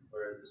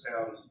 whereas the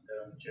sounds that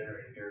I'm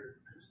generating here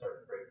could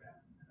start to break down.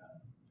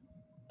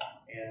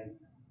 And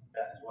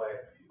that is why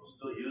people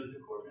still use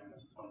the Clojure and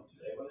Overtone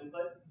today when they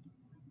play.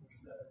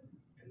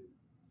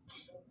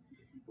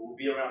 It will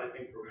be around, I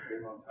think, for a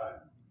very long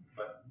time.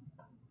 But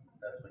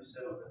that's my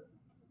sin of it.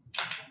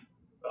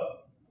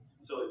 But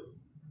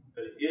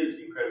it is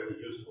incredibly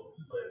useful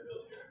to play a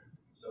build here.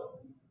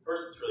 So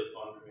first, it's really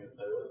fun for me to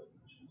play with,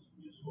 which is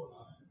useful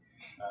enough.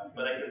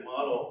 But I can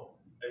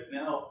model. I've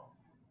now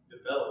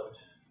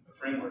developed a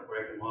framework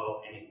where I can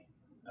model anything.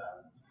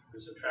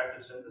 With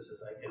subtractive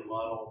synthesis, I can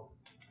model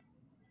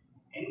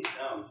any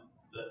sound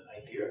that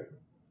I hear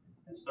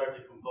and start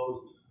to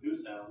compose new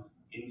sounds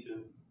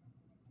into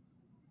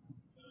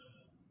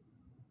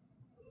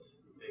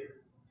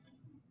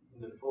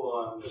the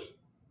full-on,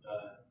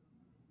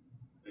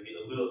 maybe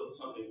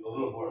something a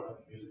little more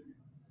like music.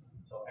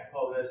 So I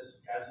call this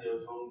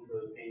Casio tone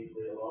for the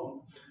painfully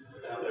alone.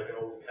 It sounds like an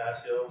old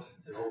Casio.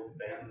 It's an old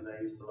band that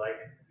I used to like.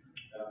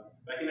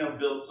 I can now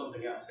build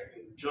something else. I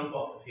can jump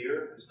off of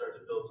here and start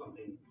to build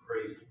something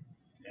crazy.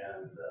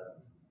 And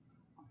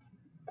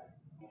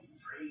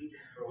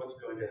for what's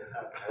going to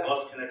happen. I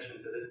lost connection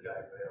to this guy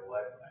if I had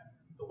Wi-Fi.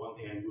 The one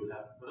thing I knew would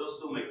happen, but they'll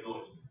still make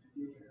noise.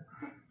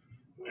 I'm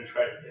going to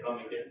try to get on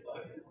the guest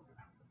log.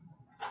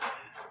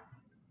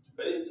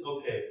 But it's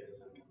okay.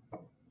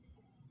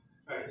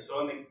 Alright, so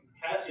on the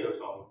Casio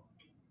tone,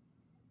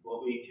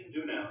 what we can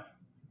do now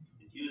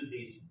is use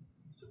these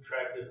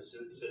subtractive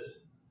synthesis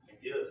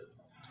ideas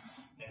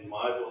and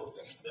modules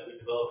that we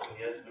developed in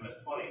the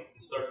MS-20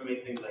 and start to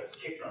make things like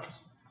kick drums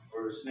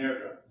or snare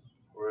drums,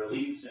 or a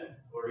lead synth,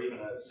 or even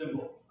a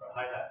cymbal, or a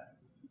hi-hat.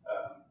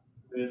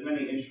 With as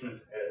many instruments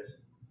as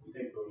we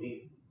think we'll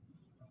need.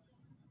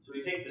 So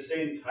we take the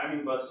same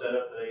timing bus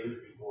setup that I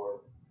used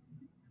before,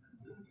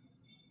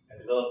 and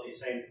develop these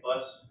same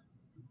bus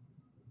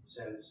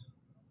synths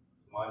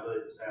to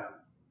modulate the sound.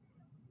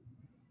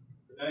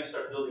 But then I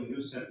start building new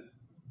synths,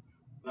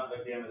 not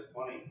like the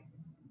MS-20.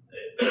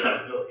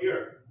 They built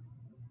here,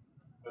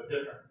 but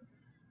different.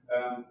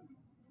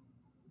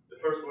 The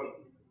first one,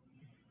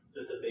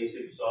 just a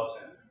basic saw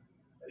synth.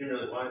 I didn't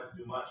really want it to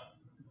do much.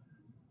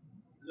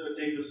 So it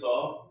takes a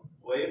saw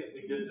wave,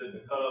 we gives it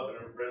a cutoff and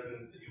a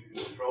resonance that you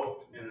can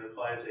control, and it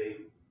applies a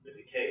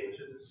decay,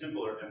 which is a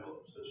simpler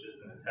envelope. So it's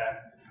just an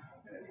attack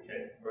and a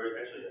decay. Or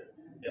actually,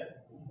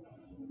 yeah.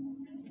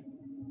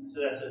 So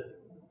that's a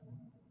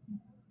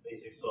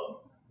basic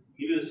saw.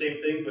 You do the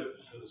same thing, but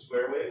just with a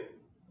square wave.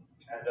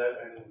 Add that,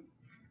 and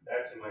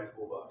that's in my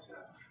toolbox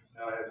now.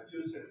 Now I have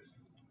 2 synths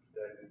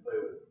that I can play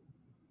with.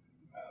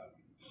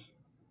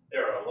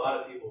 There are a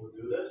lot of people who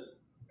do this,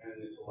 and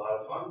it's a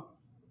lot of fun.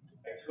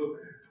 I took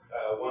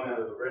one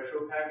out of the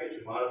retro package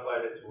and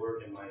modified it to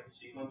work in my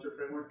sequencer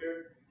framework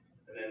here,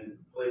 and then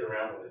played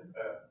around with it.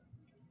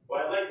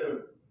 What I like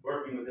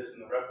working with this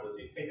in the REPL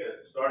is you take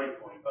a starting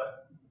point,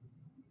 but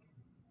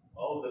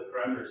all of the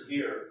parameters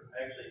here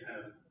I actually kind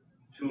of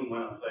tune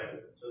when I'm playing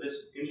with it. So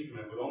this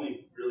instrument would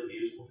only really be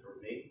useful for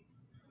me,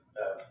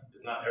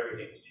 because not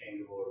everything is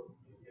changeable, or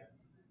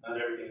not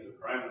everything is a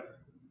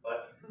parameter,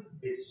 but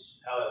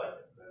it's how I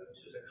like it. It's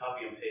just a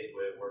copy and paste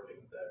way of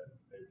working that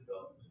I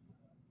developed.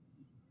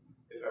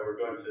 If I were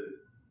going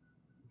to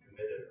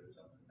commit it or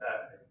something like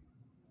that, I'd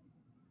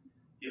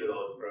give it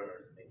all those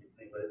parameters and make it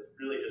think, but it's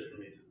really just for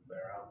me to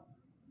play around.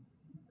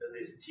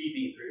 This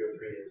TB303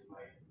 is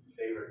my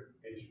favorite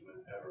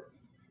instrument ever,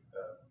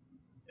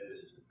 and this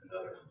is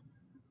another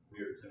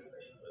weird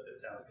simulation of it that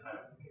sounds kind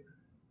of weird.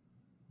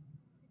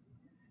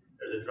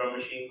 There's a drum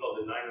machine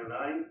called the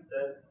 909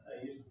 that I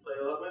used to play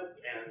a lot with,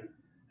 and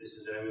this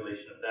is an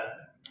emulation of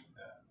that.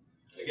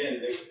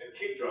 Again, a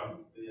kick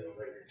drum,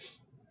 like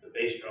the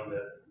bass drum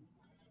that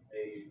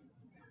a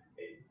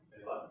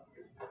lot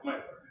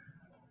might work.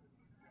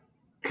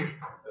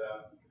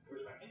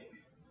 Where's my kick?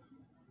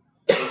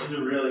 This is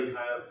a really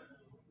kind of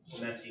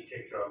messy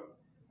kick drum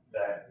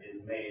that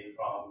is made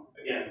from,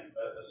 again,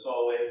 a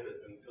saw wave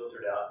that's been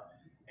filtered out,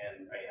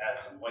 and I add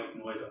some white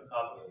noise on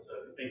top of it. So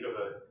if you think of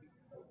a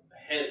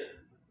head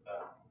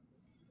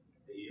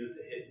that you use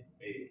to hit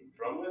a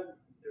drum with,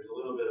 there's a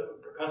little bit of a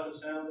percussive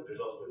sound, but there's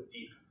also a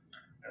deep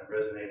and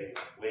resonating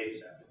wave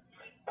sound.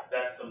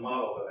 That's the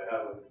model that I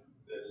have with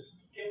this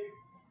kick,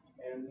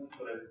 and that's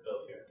what I've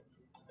built here.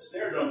 The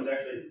snare drum is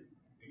actually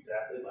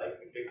exactly like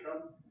the kick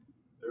drum.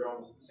 They're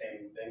almost the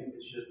same thing.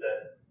 It's just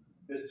that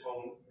this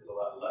tone is a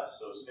lot less,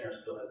 so snare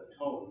still has a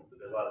tone, but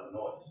there's a lot of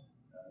noise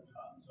at the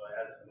top. So I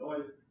add some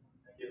noise,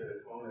 I give it a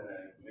tone, and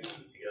I mix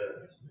them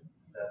together nicely.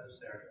 That's a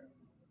snare drum.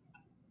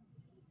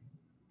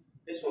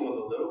 This one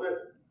was a little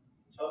bit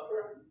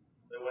tougher.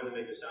 I wanted to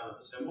make a sound of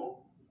a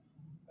cymbal.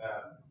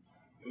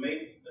 You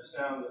make a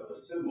sound of a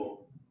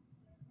cymbal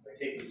by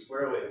taking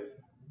square waves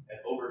and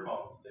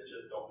overtones that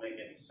just don't make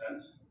any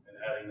sense and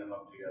adding them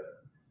up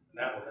together. And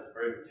that one has a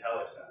very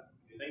metallic sound.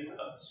 If you think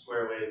about a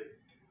square wave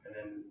and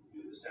then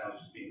the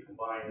sounds just being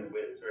combined in a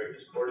way that's very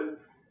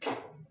discordant,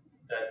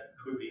 that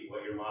could be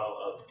what your model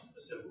of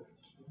a cymbal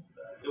is.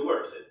 It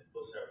works. It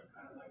will start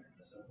kind of like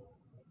a cymbal,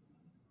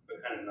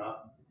 but kind of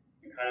not.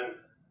 And kind of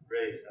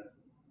very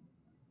sensitive.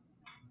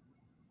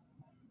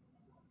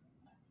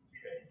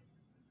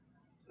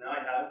 Now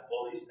I have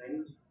all these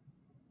things.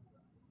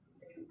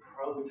 I can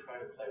probably try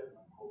to play with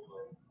them,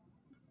 hopefully.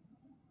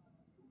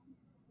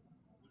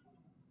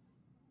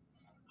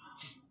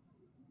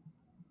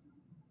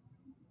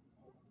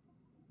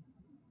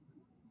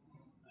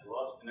 I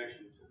lost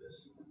connection to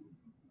this.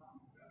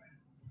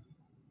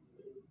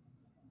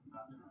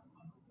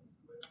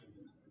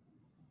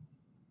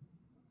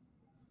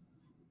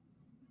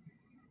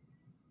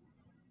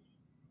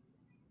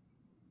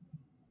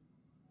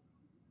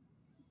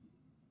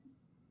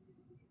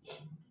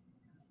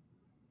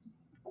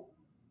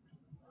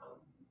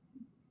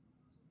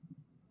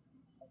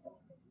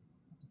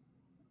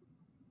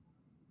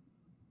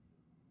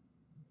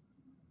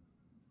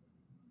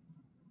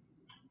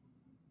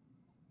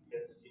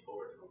 Get to see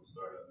Overtone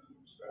start up from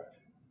scratch.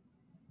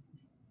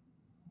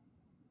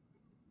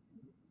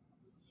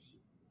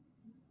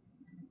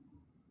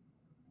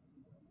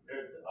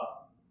 There's the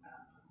up.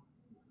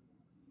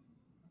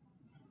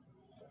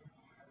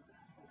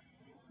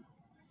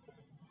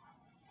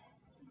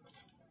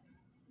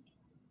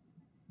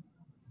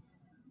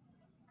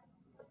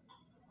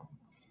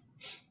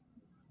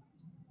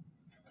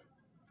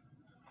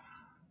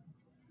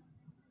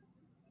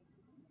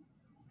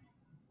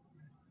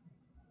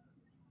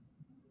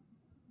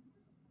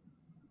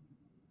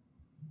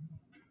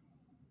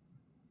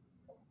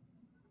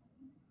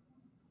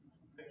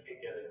 I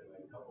can't get it in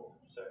a couple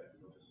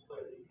seconds. I'll just play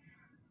the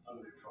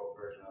uncontrolled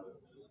version of it,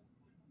 which is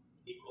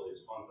equally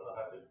as fun, but I'll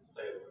have to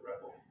play it with the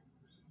REPL.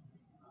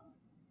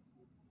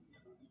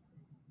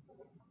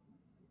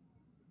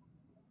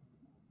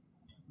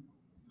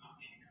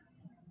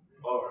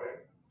 All right.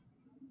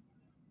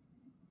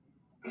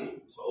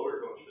 So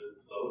Overtone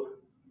should load.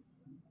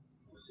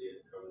 We'll see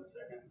it come in a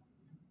second.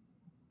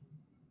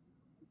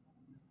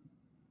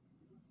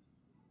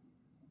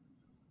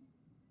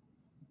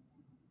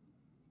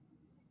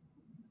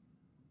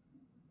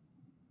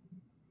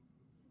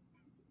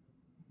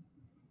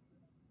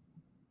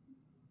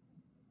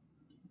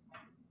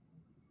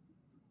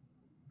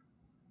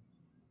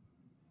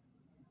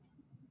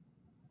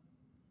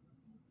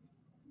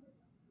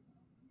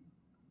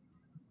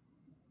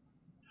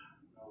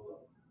 No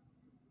load.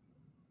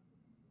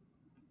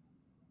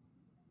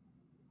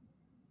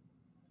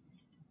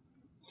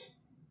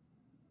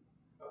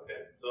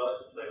 So I'll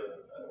just play with it.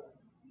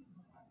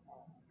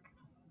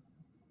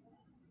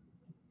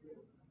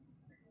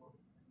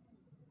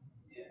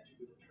 Yeah, it should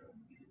be the truck.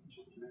 It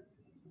should connect.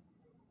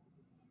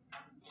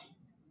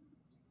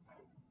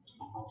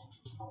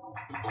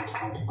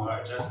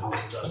 Alright, that's what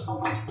this does.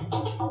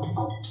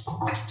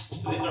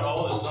 So these are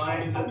all the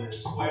signs and the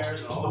squares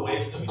and all the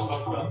waves that we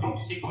talked about being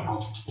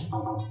sequenced.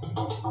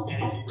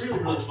 And it's really,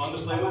 really fun to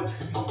play with,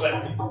 but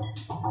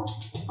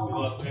we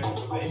lost connection.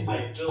 So basically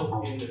I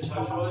built in the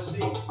touch OSC,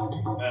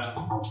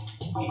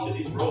 each of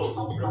these rows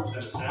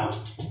represent a sound.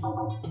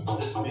 So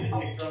this would be the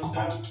kick drum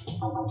sound.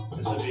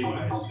 This would be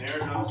my snare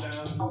drum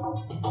sound,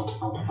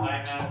 my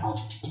hi-hats,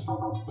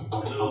 my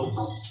little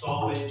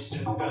solid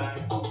synth guy,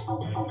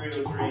 my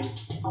 303,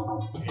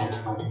 and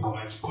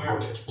my square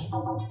wave.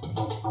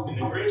 And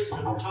the grids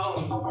or the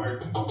columns are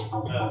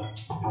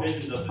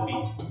divisions of the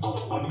beat. So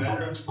one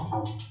measure is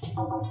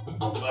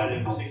divided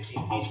into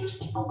 16 pieces,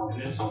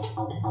 and this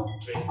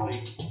basically,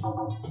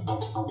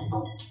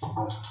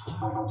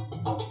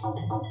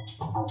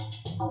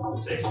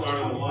 let's say start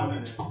on the one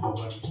and then do a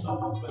bunch of stuff.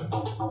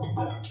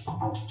 But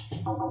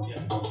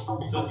yeah,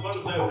 so it's fun to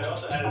play with. I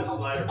also added a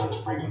slider for the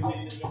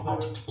frequencies that you can play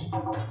with.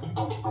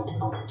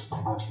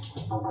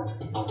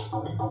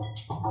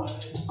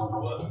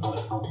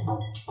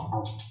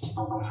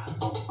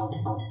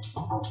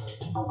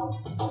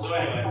 So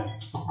anyway,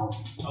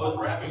 I was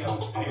wrapping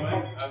up anyway.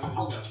 I'm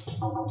just gonna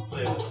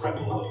play with the rep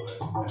a little bit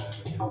and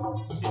we can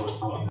see what's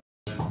fun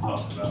and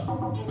talk about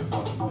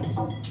overtone things.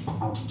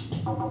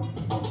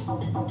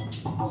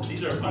 So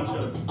these are a bunch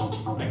of,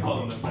 I call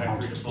them the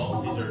factory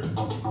defaults. These are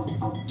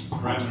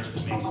parameters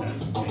that make sense,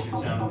 make it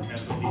sound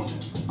halfway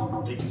decent.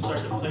 They can start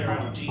to play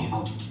around with these.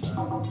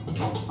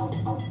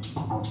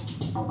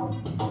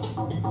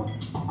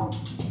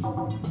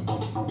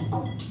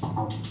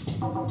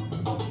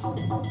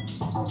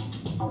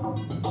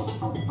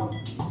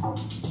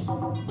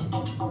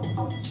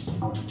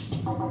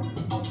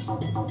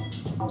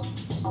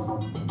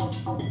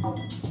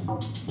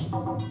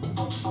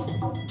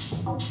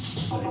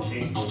 So they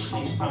changed the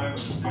release time of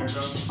the snare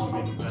drum to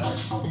make it better.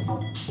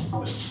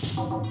 But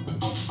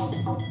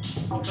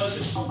because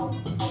it's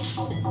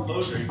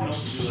Clojure, you can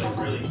also do like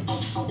really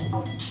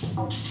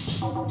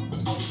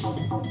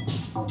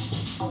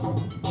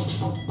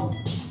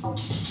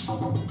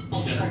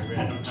generate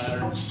random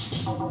patterns.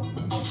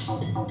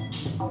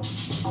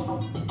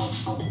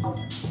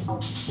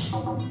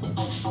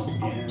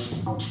 And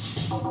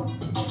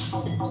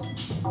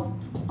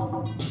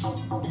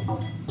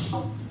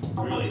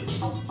really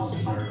just a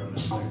nerd on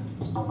this thing.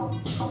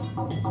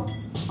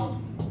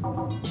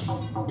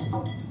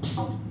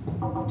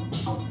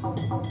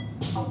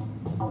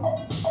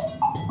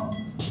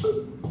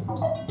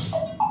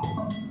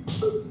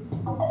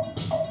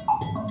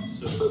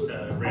 So just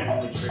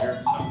randomly trigger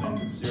something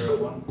 0,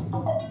 1.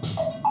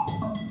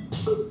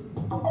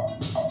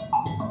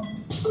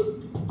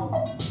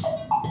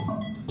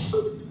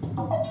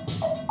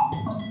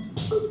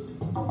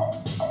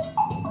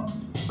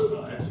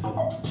 Oh, that's good.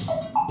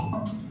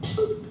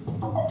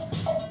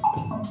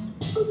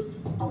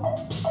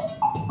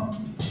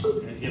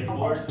 And if you get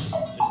bored,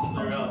 just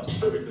clear out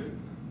everything.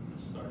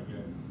 Let's start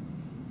again.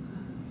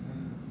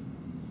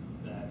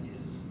 That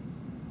is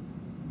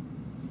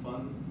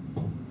fun.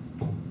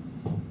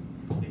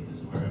 I think this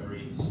is where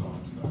every song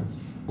starts.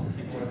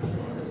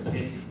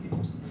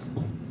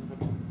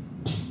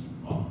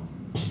 Oh.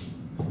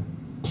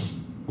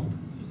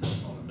 Just have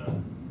fun with that.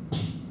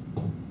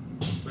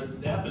 But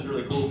the app is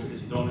really cool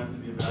because you don't have to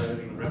be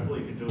evaluating the REPL.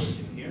 You can do it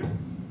in here.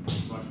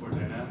 It's much more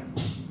dynamic.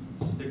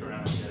 Stick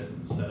around and get it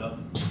set up.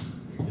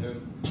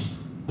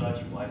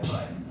 Dodgy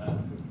Wi-Fi.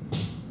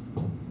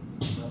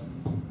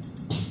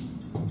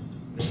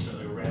 There's a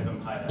random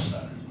hi-hat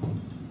pattern.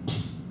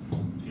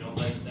 If you don't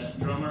like that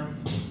drummer,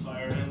 you can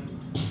fire him.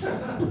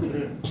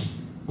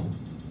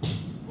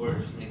 Or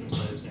just make him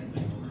play the same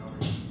thing over and over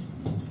again.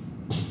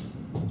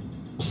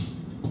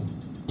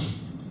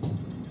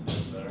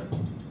 That's better.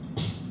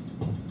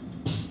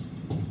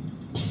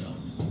 What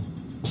else?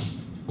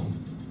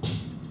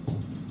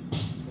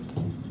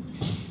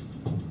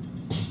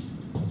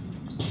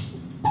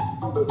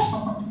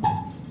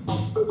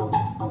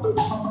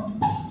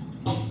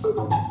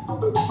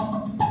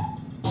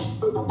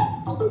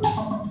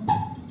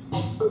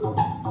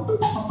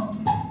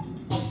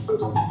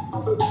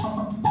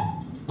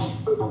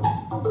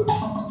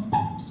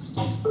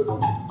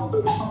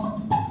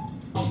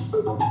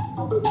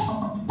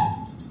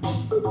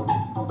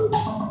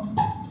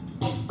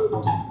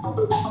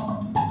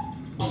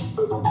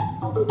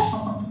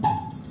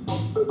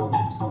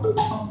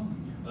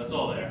 That's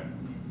all there.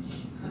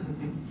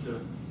 So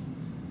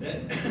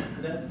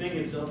that thing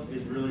itself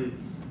is really,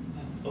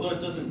 although it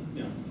doesn't,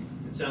 you know,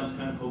 it sounds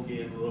kind of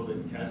hokey and a little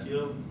bit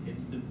Casio.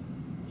 It's the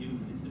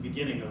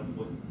beginning of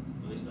what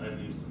at least I've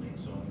used to make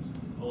songs.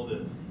 All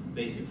the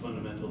basic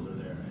fundamentals are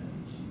there,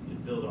 and you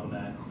can build on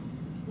that.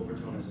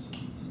 Overtone is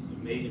just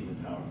amazingly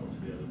powerful to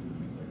be able to do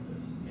things like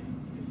this. And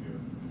if you're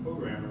a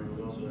programmer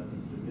who also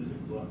happens to do music,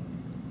 it's a lot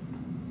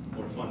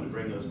more fun to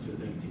bring those two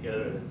things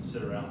together than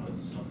sit around with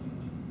something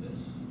like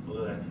this.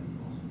 although that can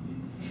also be.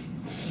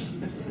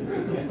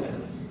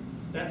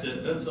 That's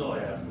it. That's all I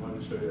have. I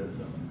wanted to show you that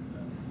stuff.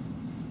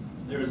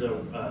 There's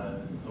on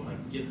my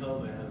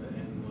GitHub, I have an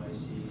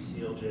NYC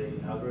CLJ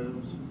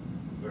algorithms,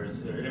 where it's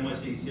an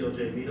NYC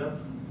CLJ meetup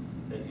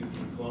that you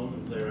can clone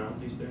and play around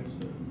with these things.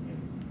 So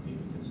maybe you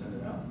can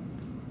send it out,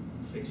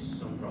 fix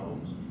some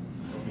problems.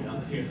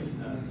 Out here.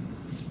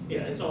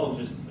 Yeah, it's all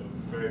just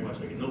very much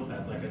like a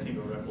notepad, like I think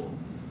a REPL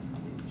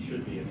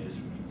should be, and it's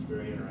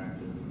very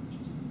interactive. It's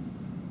just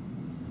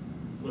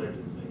it's what I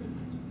do later.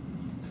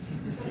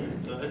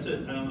 So that's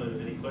it. I don't know,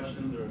 any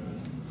questions or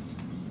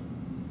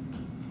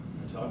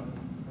talk?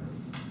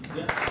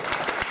 Yeah.